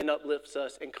us and uplifts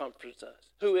us and comforts us.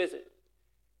 Who is it?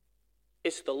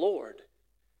 It's the Lord.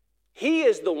 He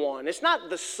is the one. It's not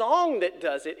the song that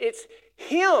does it. It's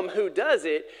Him who does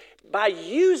it by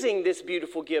using this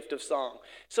beautiful gift of song.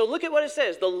 So look at what it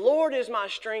says. The Lord is my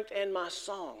strength and my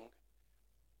song.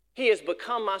 He has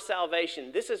become my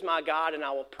salvation. This is my God, and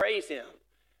I will praise Him.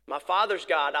 My Father's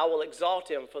God, I will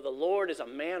exalt Him, for the Lord is a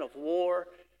man of war.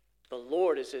 The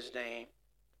Lord is His name.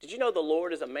 Did you know the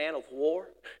Lord is a man of war?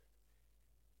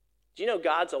 Do you know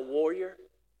God's a warrior?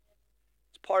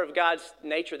 It's part of God's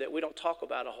nature that we don't talk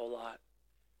about a whole lot.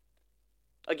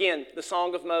 Again, the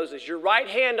Song of Moses. Your right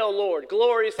hand, O Lord,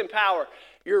 glorious in power.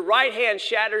 Your right hand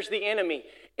shatters the enemy.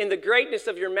 In the greatness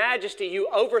of your majesty, you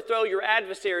overthrow your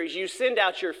adversaries. You send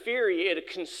out your fury. It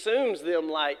consumes them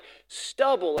like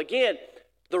stubble. Again,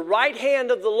 the right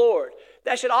hand of the Lord.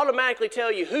 That should automatically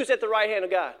tell you who's at the right hand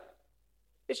of God.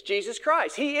 It's Jesus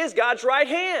Christ. He is God's right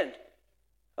hand.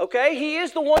 Okay? He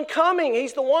is the one coming.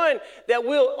 He's the one that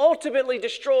will ultimately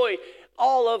destroy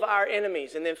all of our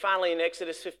enemies. And then finally in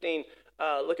Exodus 15,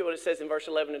 look at what it says in verse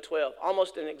 11 and 12.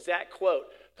 Almost an exact quote.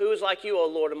 Who is like you, O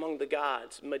Lord, among the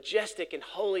gods, majestic in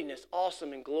holiness,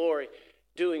 awesome in glory,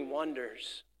 doing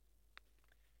wonders.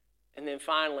 And then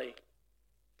finally,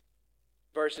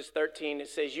 verses 13, it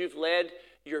says, you've led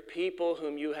your people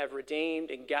whom you have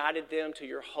redeemed and guided them to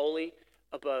your holy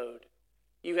abode.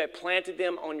 You have planted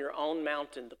them on your own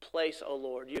mountain, the place, O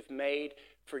Lord, you've made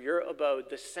for your abode,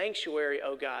 the sanctuary,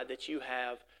 O God, that you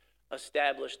have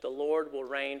established. The Lord will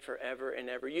reign forever and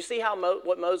ever. You see how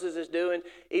what Moses is doing?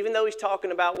 Even though he's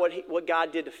talking about what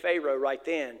God did to Pharaoh right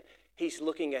then, he's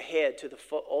looking ahead to the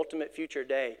ultimate future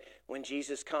day when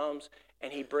Jesus comes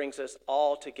and he brings us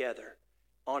all together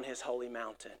on his holy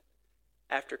mountain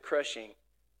after crushing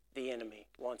the enemy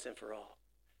once and for all.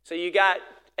 So you got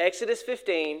Exodus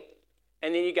 15,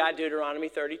 and then you got Deuteronomy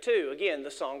 32. Again,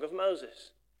 the Song of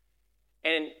Moses.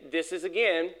 And this is,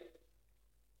 again,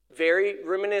 very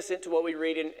reminiscent to what we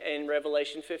read in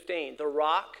Revelation 15. The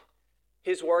rock,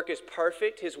 his work is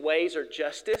perfect. His ways are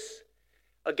justice.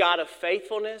 A God of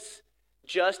faithfulness,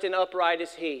 just and upright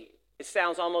is he. It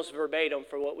sounds almost verbatim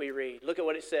for what we read. Look at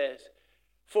what it says.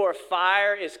 For a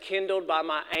fire is kindled by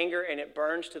my anger, and it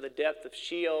burns to the depth of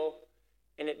Sheol,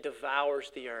 and it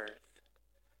devours the earth.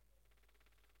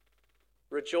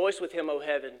 Rejoice with him, O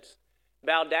heavens.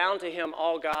 Bow down to him,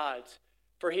 all gods.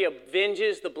 For he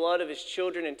avenges the blood of his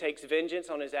children and takes vengeance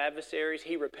on his adversaries.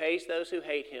 He repays those who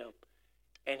hate him,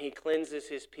 and he cleanses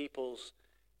his people's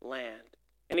land.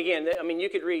 And again, I mean, you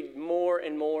could read more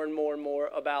and more and more and more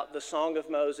about the Song of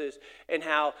Moses and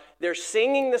how they're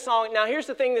singing the song. Now, here's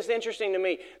the thing that's interesting to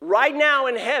me. Right now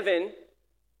in heaven,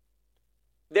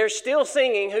 they're still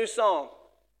singing whose song?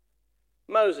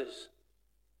 Moses.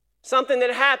 Something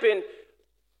that happened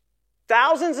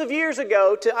thousands of years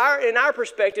ago, in our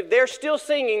perspective, they're still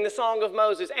singing the Song of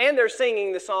Moses, and they're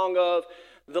singing the Song of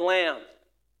the Lamb.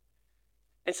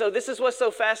 And so this is what's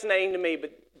so fascinating to me.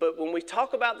 But when we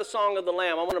talk about the Song of the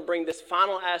Lamb, I want to bring this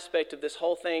final aspect of this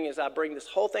whole thing as I bring this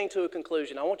whole thing to a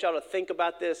conclusion. I want y'all to think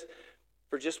about this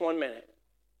for just 1 minute.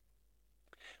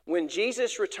 when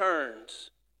Jesus returns,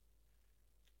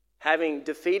 having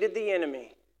defeated the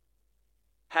enemy,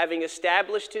 having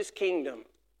established his kingdom,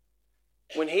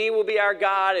 when he will be our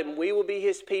God and we will be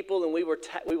his people and we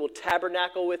will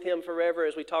tabernacle with him forever,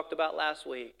 as we talked about last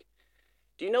week.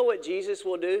 Do you know what Jesus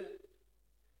will do?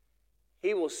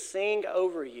 He will sing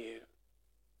over you.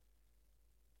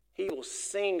 He will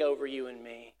sing over you and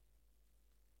me.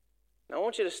 Now I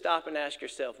want you to stop and ask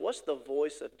yourself, what's the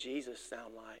voice of Jesus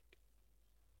sound like?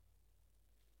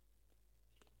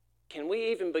 Can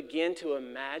we even begin to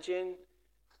imagine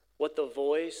what the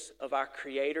voice of our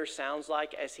Creator sounds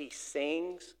like as he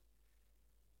sings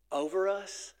over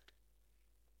us,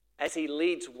 as he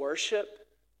leads worship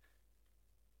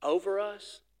over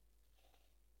us?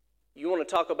 You want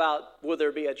to talk about will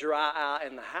there be a dry eye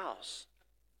in the house,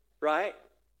 right?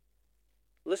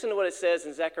 Listen to what it says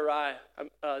in Zechariah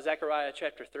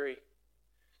chapter 3.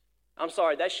 I'm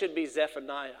sorry, that should be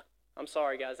Zephaniah. I'm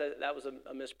sorry, guys, that was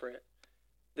a misprint.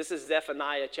 This is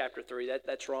Zephaniah chapter 3.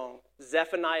 That's wrong.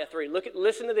 Zephaniah 3.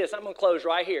 Listen to this. I'm going to close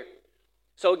right here.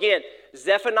 So again,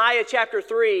 Zephaniah chapter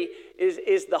 3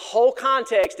 is the whole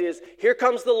context is, here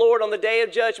comes the Lord on the day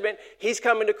of judgment. He's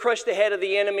coming to crush the head of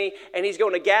the enemy, and he's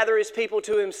going to gather his people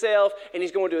to himself, and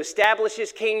he's going to establish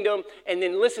his kingdom. And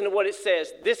then listen to what it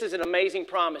says. This is an amazing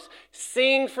promise.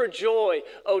 Sing for joy,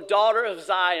 O daughter of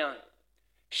Zion.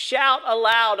 Shout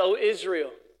aloud, O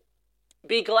Israel.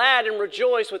 Be glad and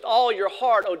rejoice with all your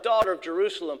heart, O daughter of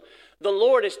Jerusalem. The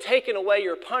Lord has taken away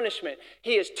your punishment.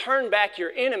 He has turned back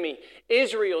your enemy.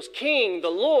 Israel's king,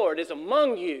 the Lord, is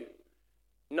among you.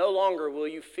 No longer will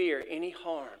you fear any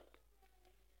harm.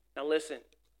 Now listen,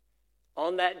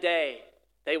 on that day,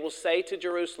 they will say to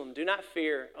Jerusalem, do not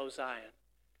fear, O Zion.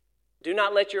 Do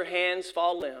not let your hands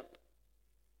fall limp.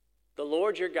 The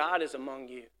Lord your God is among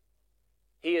you.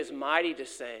 He is mighty to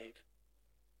save.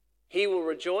 He will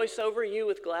rejoice over you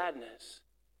with gladness.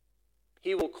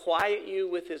 He will quiet you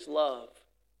with his love.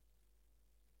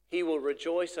 He will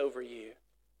rejoice over you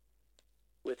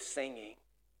with singing.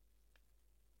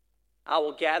 I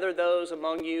will gather those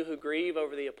among you who grieve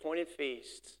over the appointed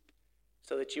feasts,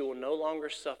 so that you will no longer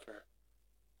suffer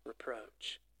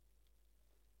reproach.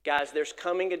 Guys, there's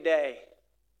coming a day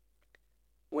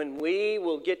when we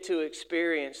will get to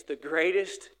experience the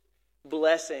greatest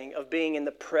blessing of being in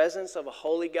the presence of a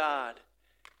holy God,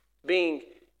 being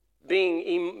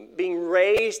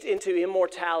raised into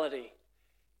immortality,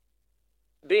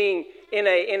 being in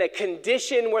a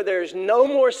condition where there's no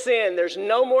more sin, there's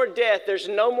no more death, there's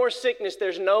no more sickness,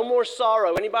 there's no more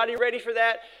sorrow. Anybody ready for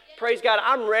that? Praise God,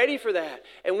 I'm ready for that.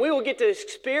 And we will get to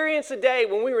experience a day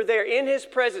when we were there in his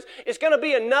presence. It's going to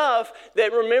be enough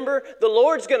that, remember, the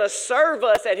Lord's going to serve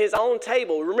us at his own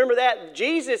table. Remember that?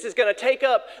 Jesus is going to take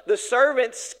up the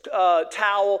servant's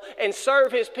towel and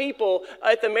serve his people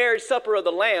at the marriage supper of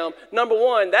the Lamb. Number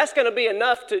one, that's going to be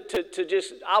enough to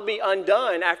just, I'll be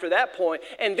undone after that point.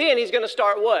 And then he's going to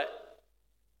start what?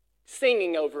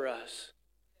 Singing over us.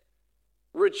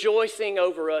 Rejoicing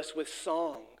over us with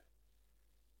song.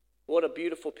 What a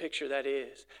beautiful picture that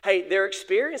is. Hey, they're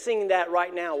experiencing that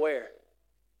right now where?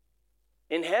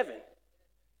 In heaven.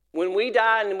 When we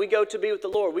die and we go to be with the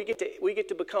Lord, we get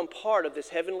to become part of this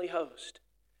heavenly host.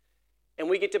 And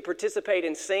we get to participate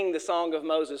and sing the song of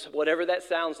Moses, whatever that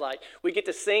sounds like. We get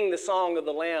to sing the song of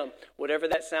the Lamb, whatever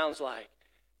that sounds like.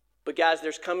 But guys,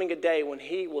 there's coming a day when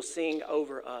he will sing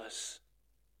over us.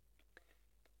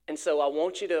 And so I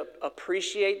want you to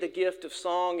appreciate the gift of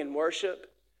song and worship,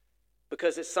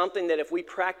 because it's something that if we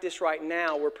practice right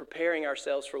now, we're preparing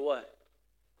ourselves for what?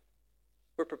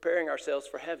 We're preparing ourselves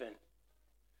for heaven.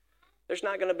 There's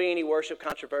not going to be any worship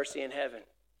controversy in heaven.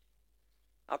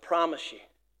 I promise you.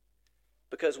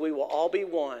 Because we will all be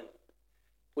one.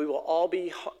 We will all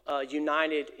be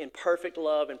united in perfect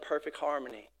love and perfect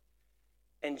harmony.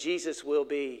 And Jesus will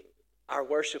be our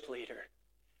worship leader.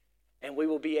 And we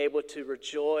will be able to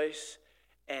rejoice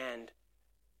and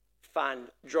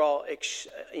draw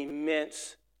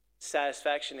immense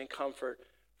satisfaction and comfort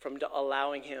from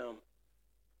allowing him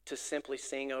to simply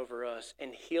sing over us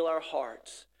and heal our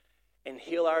hearts and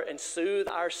soothe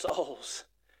our souls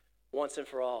once and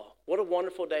for all. What a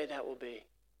wonderful day that will be.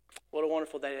 What a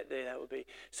wonderful day that would be.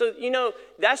 So,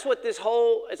 that's what this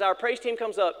whole, as our praise team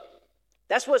comes up,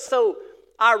 that's what's so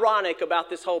ironic about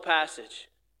this whole passage.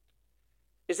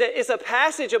 Is that it's a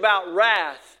passage about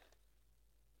wrath.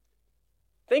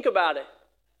 Think about it.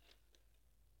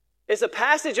 It's a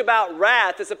passage about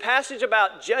wrath. It's a passage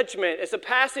about judgment. It's a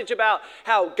passage about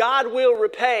how God will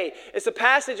repay. It's a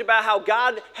passage about how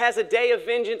God has a day of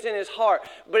vengeance in his heart.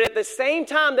 But at the same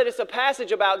time that it's a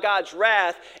passage about God's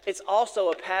wrath, it's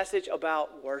also a passage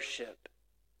about worship.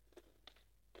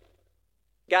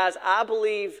 Guys, I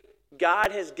believe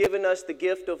God has given us the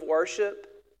gift of worship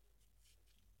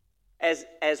as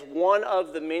one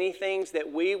of the many things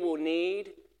that we will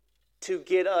need to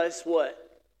get us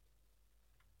what?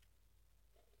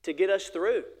 To get us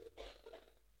through.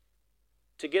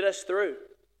 To get us through.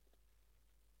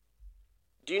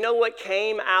 Do you know what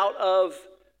came out of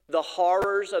the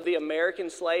horrors of the American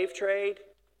slave trade?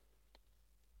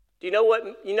 Do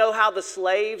you know how the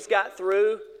slaves got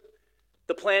through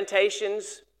the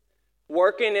plantations,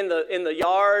 working in the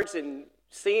yards and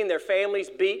seeing their families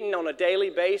beaten on a daily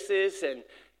basis and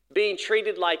being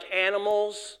treated like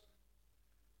animals?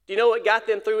 Do you know what got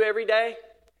them through every day?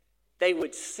 They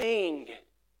would sing.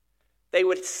 They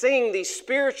would sing these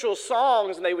spiritual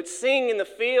songs, and they would sing in the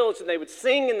fields, and they would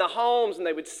sing in the homes, and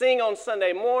they would sing on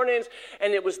Sunday mornings.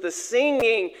 And it was the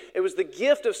singing, it was the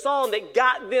gift of song that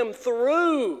got them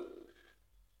through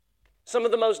some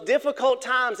of the most difficult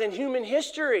times in human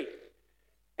history.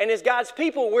 And as God's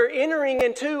people, we're entering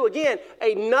into, again,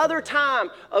 another time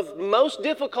of most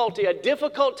difficulty, a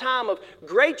difficult time of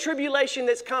great tribulation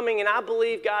that's coming. And I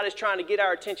believe God is trying to get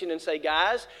our attention and say,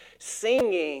 guys,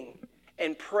 singing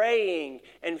and praying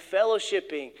and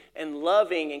fellowshipping and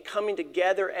loving and coming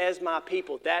together as my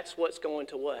people, that's what's going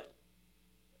to what?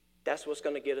 That's what's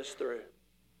going to get us through.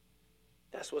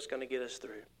 That's what's going to get us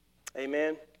through.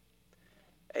 Amen?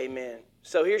 Amen.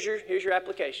 So here's your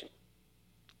application.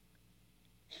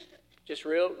 Just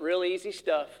real easy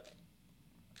stuff.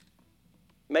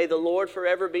 May the Lord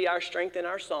forever be our strength and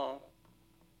our song.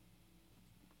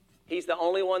 He's the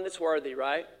only one that's worthy,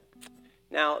 right?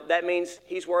 Now, that means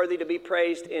He's worthy to be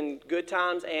praised in good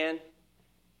times and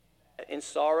in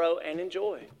sorrow and in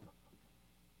joy.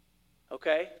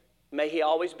 Okay? May He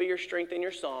always be your strength and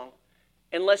your song.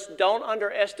 And don't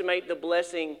underestimate the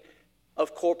blessing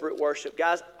of corporate worship.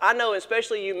 Guys, I know,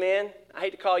 especially you men, I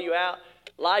hate to call you out,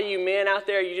 a lot of you men out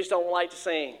there, you just don't like to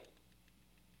sing.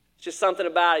 It's just something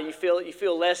about it. You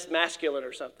feel less masculine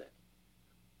or something.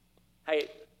 Hey,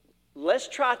 let's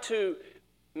try to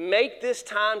make this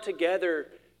time together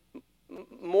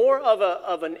more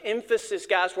of an emphasis,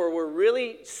 guys, where we're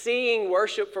really seeing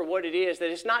worship for what it is.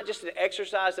 That it's not just an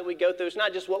exercise that we go through. It's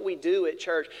not just what we do at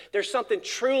church. There's something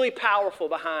truly powerful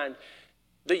behind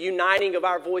the uniting of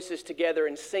our voices together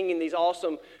and singing these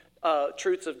awesome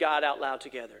truths of God out loud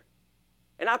together.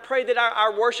 And I pray that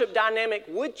our worship dynamic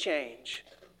would change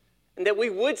and that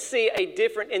we would see a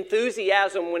different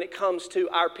enthusiasm when it comes to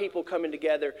our people coming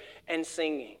together and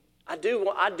singing. I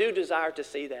do desire to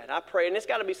see that. I pray, and it's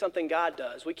got to be something God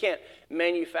does. We can't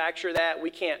manufacture that. We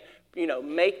can't,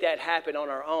 make that happen on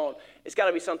our own. It's got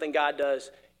to be something God does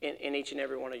in each and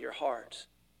every one of your hearts.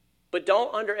 But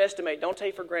don't underestimate, don't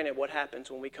take for granted what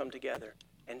happens when we come together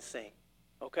and sing,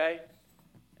 okay?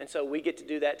 And so we get to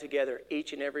do that together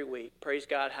each and every week. Praise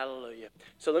God, hallelujah.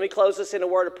 So let me close this in a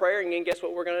word of prayer, and then guess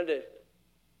what we're going to do?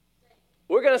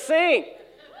 We're going to sing.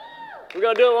 We're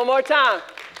going to do it one more time.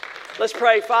 Let's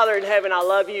pray. Father in heaven, I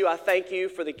love you. I thank you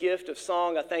for the gift of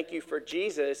song. I thank you for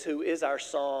Jesus, who is our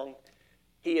song.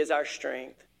 He is our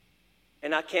strength.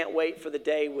 And I can't wait for the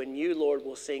day when you, Lord,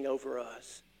 will sing over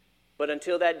us. But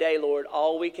until that day, Lord,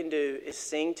 all we can do is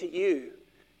sing to you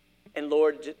and,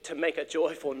 Lord, to make a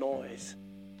joyful noise.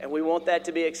 And we want that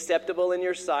to be acceptable in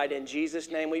your sight. In Jesus'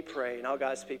 name we pray. And all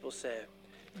God's people said,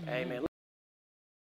 amen.